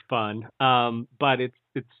kind of fun, but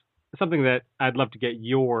it's something that I'd love to get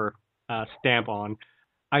your stamp on.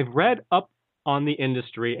 I've read up on the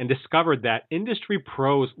industry and discovered that industry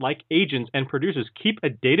pros like agents and producers keep a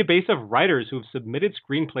database of writers who have submitted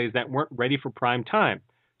screenplays that weren't ready for prime time.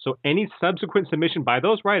 So any subsequent submission by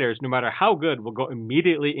those writers, no matter how good, will go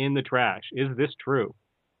immediately in the trash. Is this true?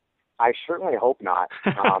 I certainly hope not.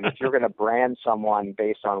 If you're going to brand someone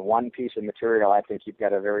based on one piece of material, I think you've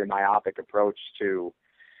got a very myopic approach to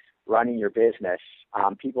running your business.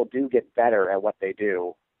 People do get better at what they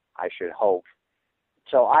do, I should hope.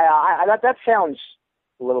 So that sounds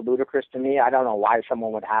a little ludicrous to me. I don't know why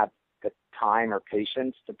someone would have the time or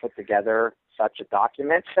patience to put together such a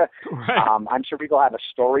document. Right. I'm sure people have a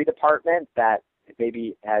story department that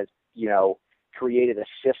maybe has, created a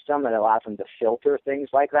system that allows them to filter things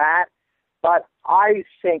like that. But I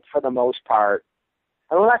think for the most part,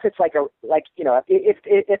 unless it's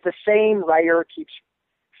if the same writer keeps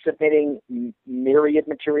submitting myriad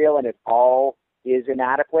material and it all is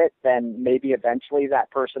inadequate, then maybe eventually that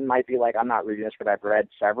person might be like, I'm not reading this because I've read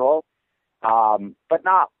several, but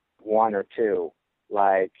not one or two.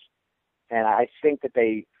 Like, and I think that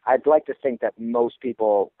I'd like to think that most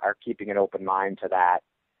people are keeping an open mind to that.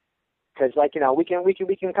 Because, like, we can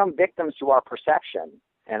become victims to our perception,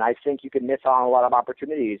 and I think you can miss on a lot of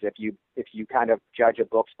opportunities if you kind of judge a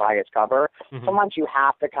book by its cover. Mm-hmm. Sometimes you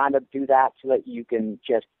have to kind of do that so that you can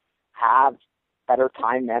just have better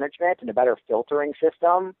time management and a better filtering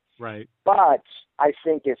system. Right. But I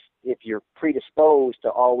think if you're predisposed to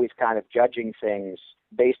always kind of judging things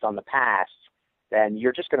based on the past, then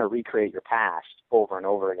you're just going to recreate your past over and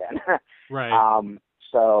over again. Right.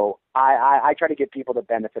 So I try to give people the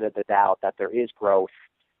benefit of the doubt that there is growth.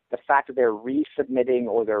 The fact that they're resubmitting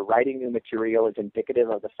or they're writing new material is indicative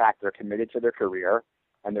of the fact they're committed to their career,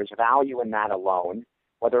 and there's value in that alone.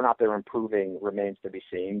 Whether or not they're improving remains to be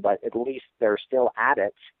seen, but at least they're still at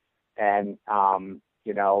it, and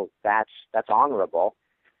that's honorable.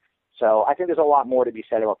 So I think there's a lot more to be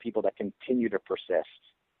said about people that continue to persist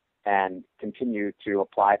and continue to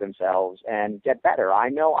apply themselves and get better. I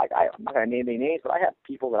know, I'm not going to name any names, but I have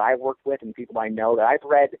people that I've worked with and people I know that I've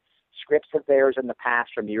read scripts of theirs in the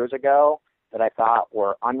past from years ago that I thought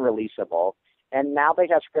were unreleasable, and now they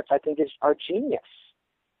have scripts I think are genius.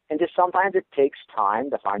 And just sometimes it takes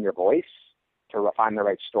time to find your voice, to find the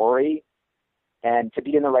right story, and to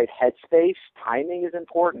be in the right headspace. Timing is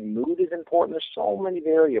important. Mood is important. There's so many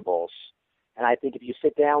variables. And I think if you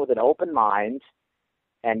sit down with an open mind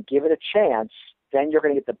and give it a chance, then you're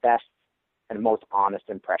going to get the best and most honest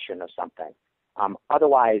impression of something.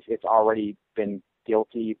 Otherwise, it's already been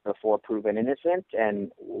guilty before proven innocent,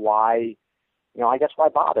 and why, I guess why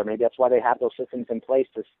bother? Maybe that's why they have those systems in place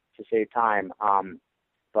to save time.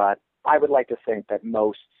 But I would like to think that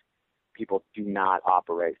most people do not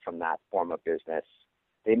operate from that form of business.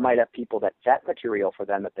 They might have people that vet material for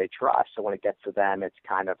them that they trust, so when it gets to them, it's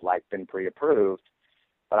kind of like been pre-approved.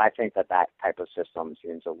 But I think that type of system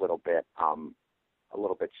seems a little bit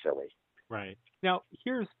silly. Right. Now,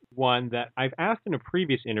 here's one that I've asked in a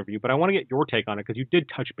previous interview, but I want to get your take on it because you did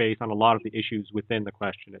touch base on a lot of the issues within the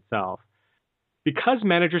question itself. Because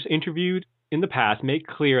managers interviewed in the past make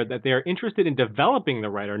clear that they are interested in developing the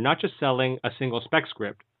writer, not just selling a single spec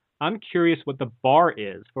script, I'm curious what the bar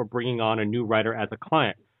is for bringing on a new writer as a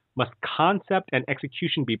client. Must concept and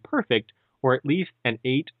execution be perfect, or at least an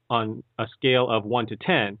 8 on a scale of 1 to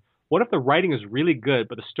 10? What if the writing is really good,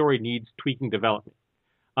 but the story needs tweaking development?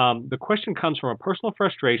 The question comes from a personal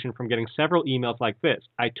frustration from getting several emails like this.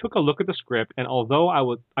 I took a look at the script, and although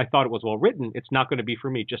I thought it was well written, it's not going to be for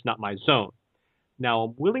me, just not my zone. Now,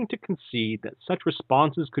 I'm willing to concede that such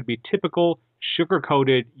responses could be typical,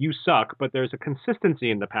 sugar-coated, you suck, but there's a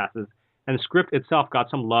consistency in the passes, and the script itself got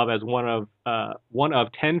some love as one of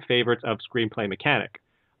 10 favorites of Screenplay Mechanic.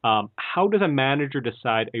 How does a manager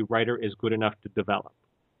decide a writer is good enough to develop?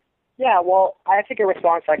 Yeah, well, I think a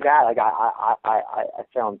response like that, like I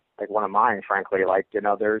found like one of mine, frankly, like,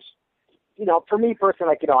 there's, for me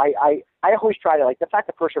personally, like, I always try to, like, the fact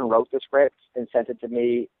the person wrote the script and sent it to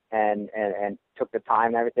me and took the time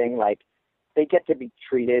and everything, like, they get to be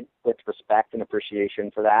treated with respect and appreciation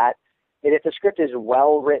for that. And if the script is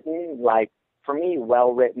well written, like, for me,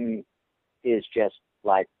 well written is just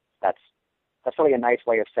like, that's really a nice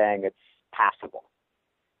way of saying it's passable.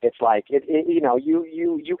 It's like,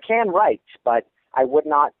 you can write, but I would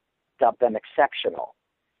not dub them exceptional.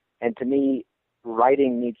 And to me,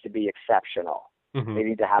 writing needs to be exceptional. Mm-hmm. They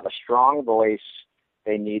need to have a strong voice.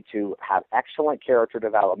 They need to have excellent character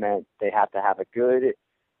development. They have to have a good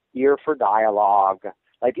ear for dialogue.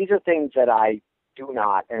 Like, these are things that I do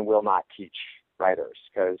not and will not teach writers,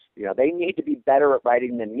 because, they need to be better at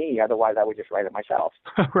writing than me. Otherwise, I would just write it myself.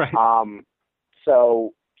 Right.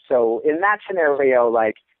 So in that scenario,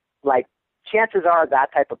 like chances are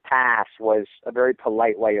that type of pass was a very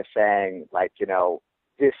polite way of saying, like,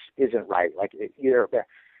 this isn't right. Like, either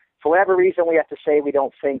for whatever reason we have to say we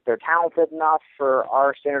don't think they're talented enough for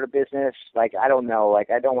our standard of business. Like, I don't know. Like,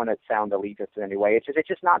 I don't want to sound elitist in any way. It's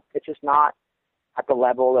just not at the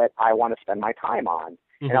level that I want to spend my time on.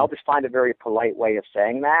 Mm-hmm. And I'll just find a very polite way of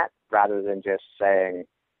saying that rather than just saying,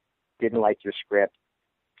 didn't like your script,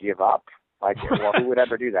 give up. Like, well, who would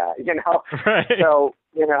ever do that? Right. So,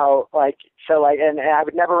 and I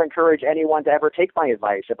would never encourage anyone to ever take my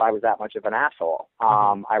advice if I was that much of an asshole.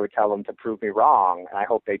 I would tell them to prove me wrong, and I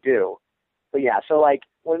hope they do. But yeah, so like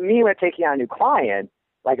when taking on a new client,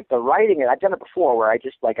 like if the writing, I've done it before where I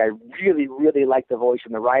just like, I really, really like the voice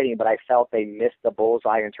and the writing, but I felt they missed the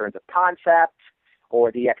bullseye in terms of concept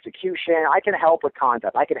or the execution. I can help with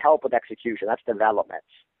concept. I can help with execution. That's development.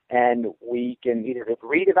 and we can either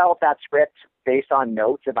redevelop that script based on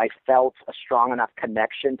notes if I felt a strong enough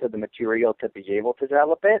connection to the material to be able to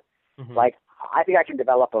develop it. Mm-hmm. Like, I think I can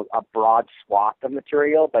develop a broad swath of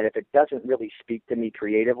material, but if it doesn't really speak to me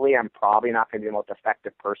creatively, I'm probably not going to be the most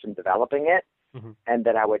effective person developing it. Mm-hmm. And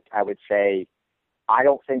then I would say, I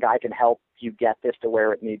don't think I can help you get this to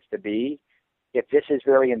where it needs to be. If this is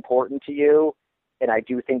very important to you, and I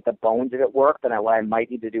do think the bones of it work, then what I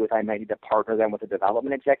might need to do is I might need to partner them with a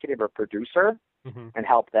development executive or producer Mm-hmm. and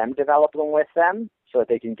help them develop them with them so that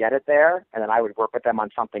they can get it there. And then I would work with them on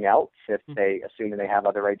something else if they, assuming they have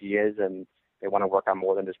other ideas and they want to work on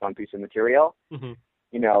more than just one piece of material. Mm-hmm.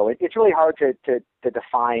 You know, it's really hard to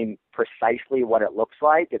define precisely what it looks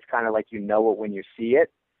like. It's kind of like you know it when you see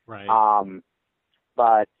it. Right.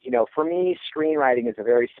 But, you know, for me, screenwriting is a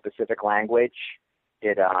very specific language.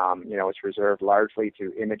 It, you know, it's reserved largely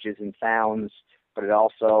to images and sounds, but it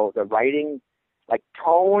also, the writing, like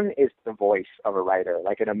tone is the voice of a writer.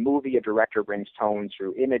 Like in a movie, a director brings tone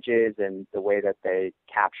through images and the way that they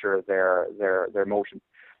capture their emotion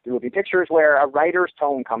through moving pictures, where a writer's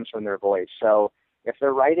tone comes from their voice. So if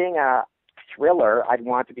they're writing a thriller, I'd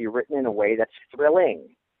want it to be written in a way that's thrilling.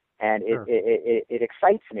 And Sure. it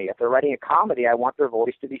excites me. If they're writing a comedy, I want their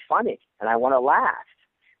voice to be funny, and I want to laugh.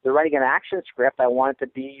 If they're writing an action script, I want it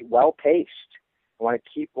to be well-paced. I want to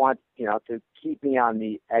keep me on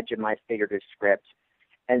the edge of my figurative script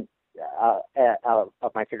and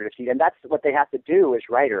of my figurative seat. And that's what they have to do as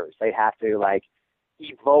writers. They have to, like,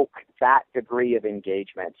 evoke that degree of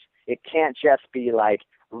engagement. It can't just be, like,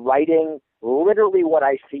 writing literally what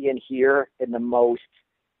I see and hear in the most,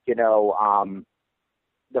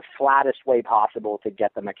 the flattest way possible to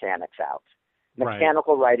get the mechanics out.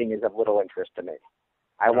 Mechanical writing is of little interest to me.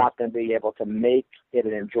 I want them to be able to make it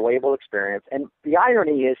an enjoyable experience. And the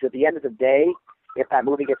irony is, at the end of the day, if that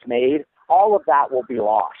movie gets made, all of that will be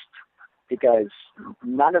lost because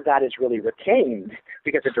none of that is really retained,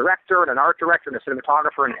 because a director and an art director and a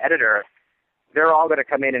cinematographer and an editor, they're all going to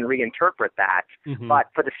come in and reinterpret that. Mm-hmm. But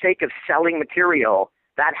for the sake of selling material,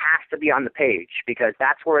 that has to be on the page because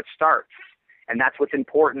that's where it starts. And that's what's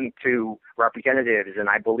important to representatives and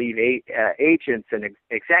I believe agents and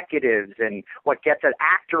executives, and what gets an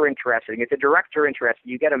actor interested, gets a director interested.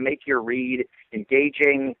 You got to make your read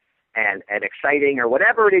engaging and exciting, or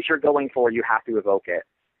whatever it is you're going for, you have to evoke it.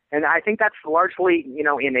 And I think that's largely,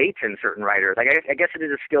 innate in certain writers. I guess it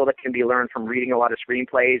is a skill that can be learned from reading a lot of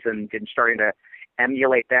screenplays and starting to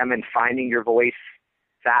emulate them and finding your voice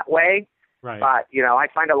that way. Right. But, I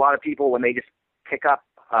find a lot of people, when they just pick up,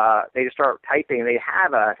 they just start typing, they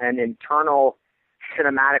have an internal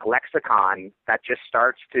cinematic lexicon that just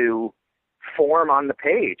starts to form on the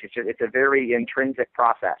page. It's a very intrinsic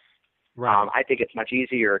process. Right. I think it's much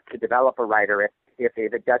easier to develop a writer if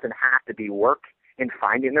it doesn't have to be work in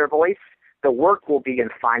finding their voice. The work will be in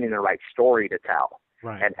finding the right story to tell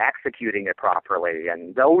and executing it properly.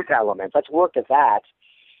 And those elements, let's work at that.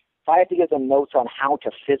 If I have to give them notes on how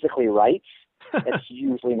to physically write, it's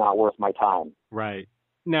usually not worth my time. Right.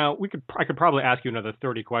 Now, I could probably ask you another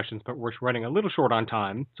 30 questions, but we're running a little short on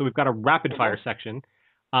time. So we've got a rapid fire section.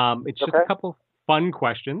 It's just a couple fun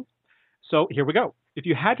questions. So here we go. If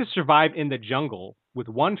you had to survive in the jungle with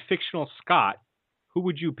one fictional Scott, who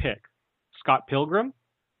would you pick? Scott Pilgrim,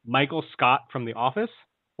 Michael Scott from The Office,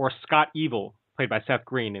 or Scott Evil, played by Seth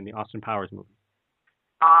Green in the Austin Powers movie?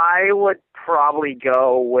 I would probably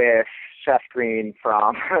go with Seth Green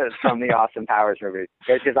from the Austin Powers movie,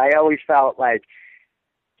 because I always felt like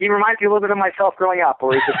he reminds me a little bit of myself growing up,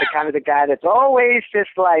 where he's just the kind of the guy that's always just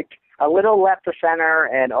like a little left of center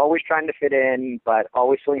and always trying to fit in, but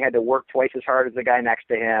always feeling he had to work twice as hard as the guy next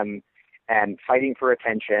to him and fighting for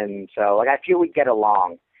attention. So like I feel we get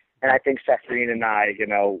along, and I think Seth Green and I,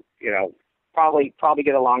 probably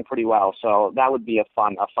get along pretty well. So that would be a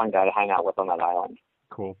fun guy to hang out with on that island.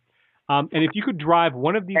 Cool. And if you could drive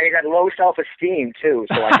one of these... And he got low self-esteem, too,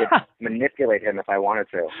 so I could manipulate him if I wanted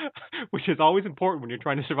to. Which is always important when you're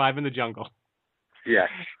trying to survive in the jungle. Yes,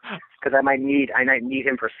 because I might need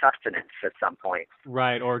him for sustenance at some point.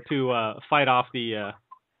 Right, or to fight off the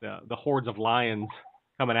hordes of lions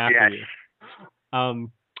coming after you.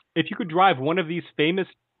 If you could drive one of these famous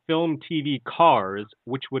film TV cars,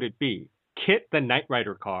 which would it be? Kit the Knight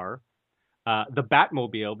Rider car, the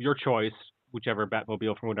Batmobile, your choice, whichever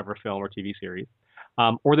Batmobile from whatever film or TV series,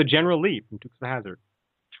 or the General Lee from Dukes of Hazzard?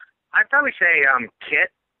 I'd probably say Kit,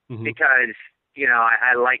 because,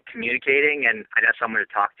 I like communicating and I'd have someone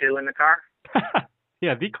to talk to in the car.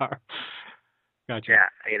 Yeah, the car. Gotcha.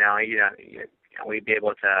 Yeah, we'd be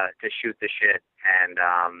able to shoot the shit, and,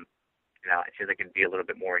 it seems like it'd be a little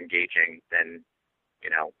bit more engaging than,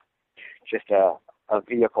 just a a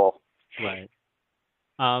vehicle. Right.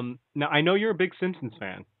 Now, I know you're a big Simpsons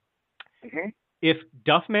fan. Mm-hmm. If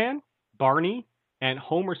Duffman, Barney, and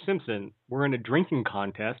Homer Simpson were in a drinking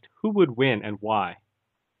contest, who would win and why?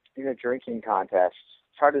 In a drinking contest,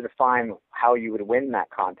 it's hard to define how you would win that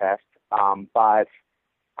contest, but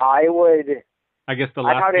I would... I guess the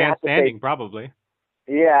last man standing, probably.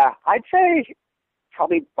 Yeah, I'd say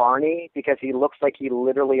probably Barney, because he looks like he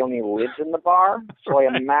literally only lives in the bar. So I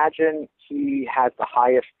imagine he has the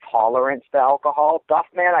highest tolerance to alcohol.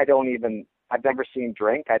 Duffman, I've never seen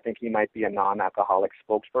drink. I think he might be a non-alcoholic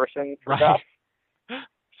spokesperson for Duff.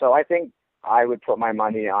 So I think I would put my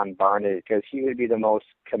money on Barney, because he would be the most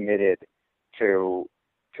committed to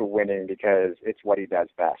winning, because it's what he does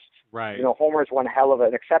best. Right. You know, Homer's one hell of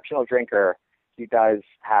an exceptional drinker. He does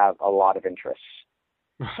have a lot of interests.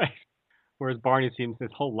 Right. Whereas Barney seems his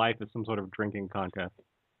whole life is some sort of drinking contest.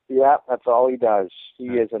 Yeah, that's all he does. He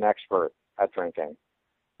is an expert at drinking.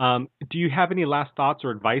 Do you have any last thoughts or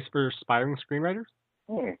advice for aspiring screenwriters?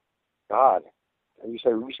 God, you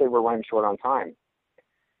say we're running short on time.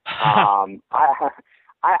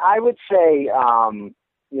 I would say,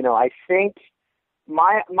 I think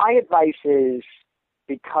my advice is,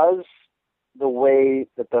 because the way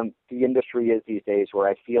that the industry is these days, where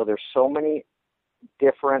I feel there's so many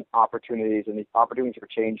different opportunities, and the opportunities are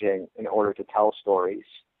changing in order to tell stories,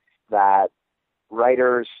 that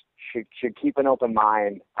writers should keep an open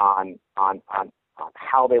mind on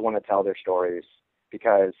how they want to tell their stories,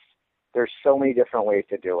 because there's so many different ways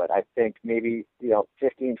to do it. I think maybe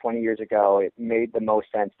 15, 20 years ago, it made the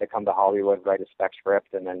most sense to come to Hollywood, write a spec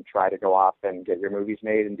script, and then try to go off and get your movies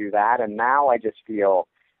made and do that. And now I just feel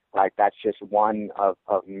like that's just one of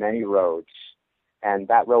many roads. And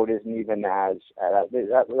that road isn't even that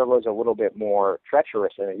road's a little bit more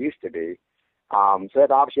treacherous than it used to be. So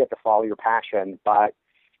that obviously you have to follow your passion. But,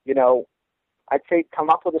 I'd say come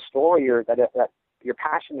up with a story that you're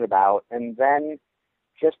passionate about, and then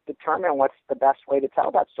just determine what's the best way to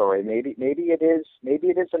tell that story. Maybe it is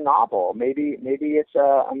a novel. Maybe it's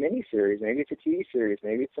a miniseries. Maybe it's a TV series.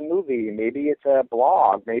 Maybe it's a movie. Maybe it's a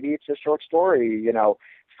blog. Maybe it's a short story.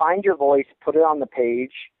 Find your voice, put it on the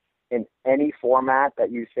page in any format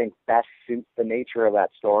that you think best suits the nature of that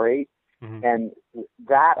story. Mm-hmm. And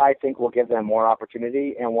that, I think, will give them more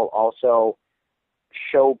opportunity, and will also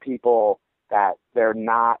show people that they're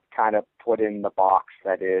not kind of put in the box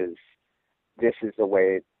that is, this is the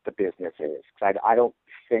way the business is. Because I don't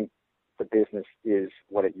think the business is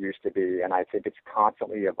what it used to be, and I think it's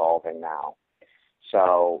constantly evolving now.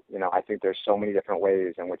 So, I think there's so many different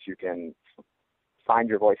ways in which you can find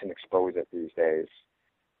your voice and expose it these days.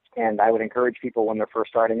 And I would encourage people, when they're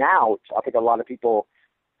first starting out, I think a lot of people,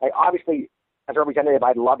 obviously, as a representative,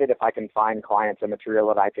 I'd love it if I can find clients and material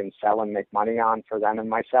that I can sell and make money on for them and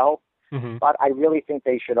myself. Mm-hmm. But I really think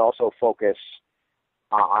they should also focus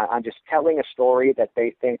on just telling a story that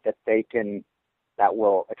they think that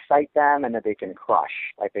will excite them and that they can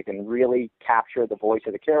crush. Like, they can really capture the voice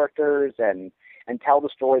of the characters and tell the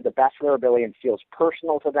story the best of their ability, and feels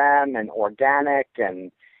personal to them and organic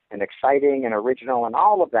and exciting and original and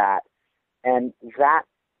all of that. And not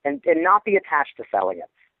be attached to selling it.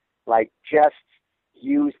 Like, just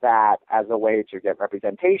use that as a way to get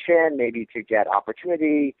representation, maybe to get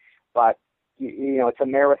opportunity. But, it's a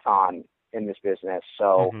marathon in this business.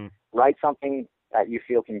 So write something that you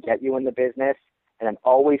feel can get you in the business, and then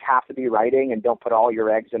always have to be writing, and don't put all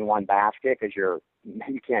your eggs in one basket, because you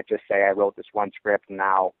can't just say, I wrote this one script and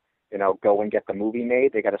now, go and get the movie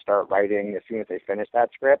made. They got to start writing as soon as they finish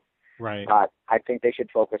that script. Right. But I think they should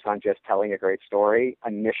focus on just telling a great story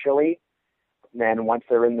initially. Then once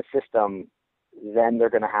they're in the system, then they're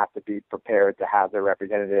going to have to be prepared to have their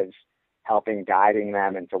representatives guiding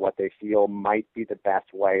them into what they feel might be the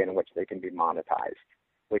best way in which they can be monetized,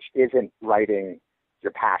 which isn't writing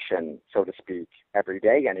your passion, so to speak, every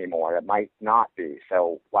day anymore. It might not be.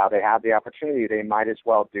 So while they have the opportunity, they might as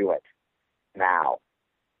well do it now,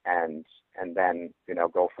 and then,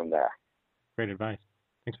 go from there. Great advice.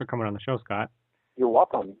 Thanks for coming on the show, Scott. You're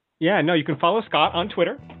welcome. Yeah, no, you can follow Scott on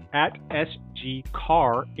Twitter at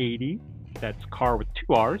SGCarr80. That's Carr with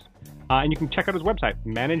 2 R's. And you can check out his website,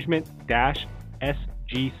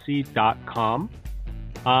 management-sgc.com.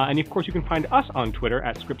 And of course, you can find us on Twitter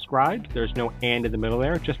at ScriptScribes. There's no and in the middle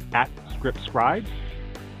there, just at ScriptScribes.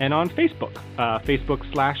 And on Facebook,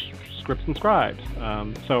 Facebook/Scripts and Scribes.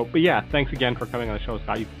 But yeah, thanks again for coming on the show,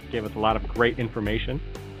 Scott. You gave us a lot of great information.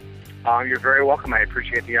 You're very welcome. I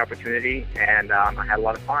appreciate the opportunity, and I had a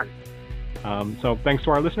lot of fun. So thanks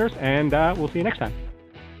to our listeners, and we'll see you next time.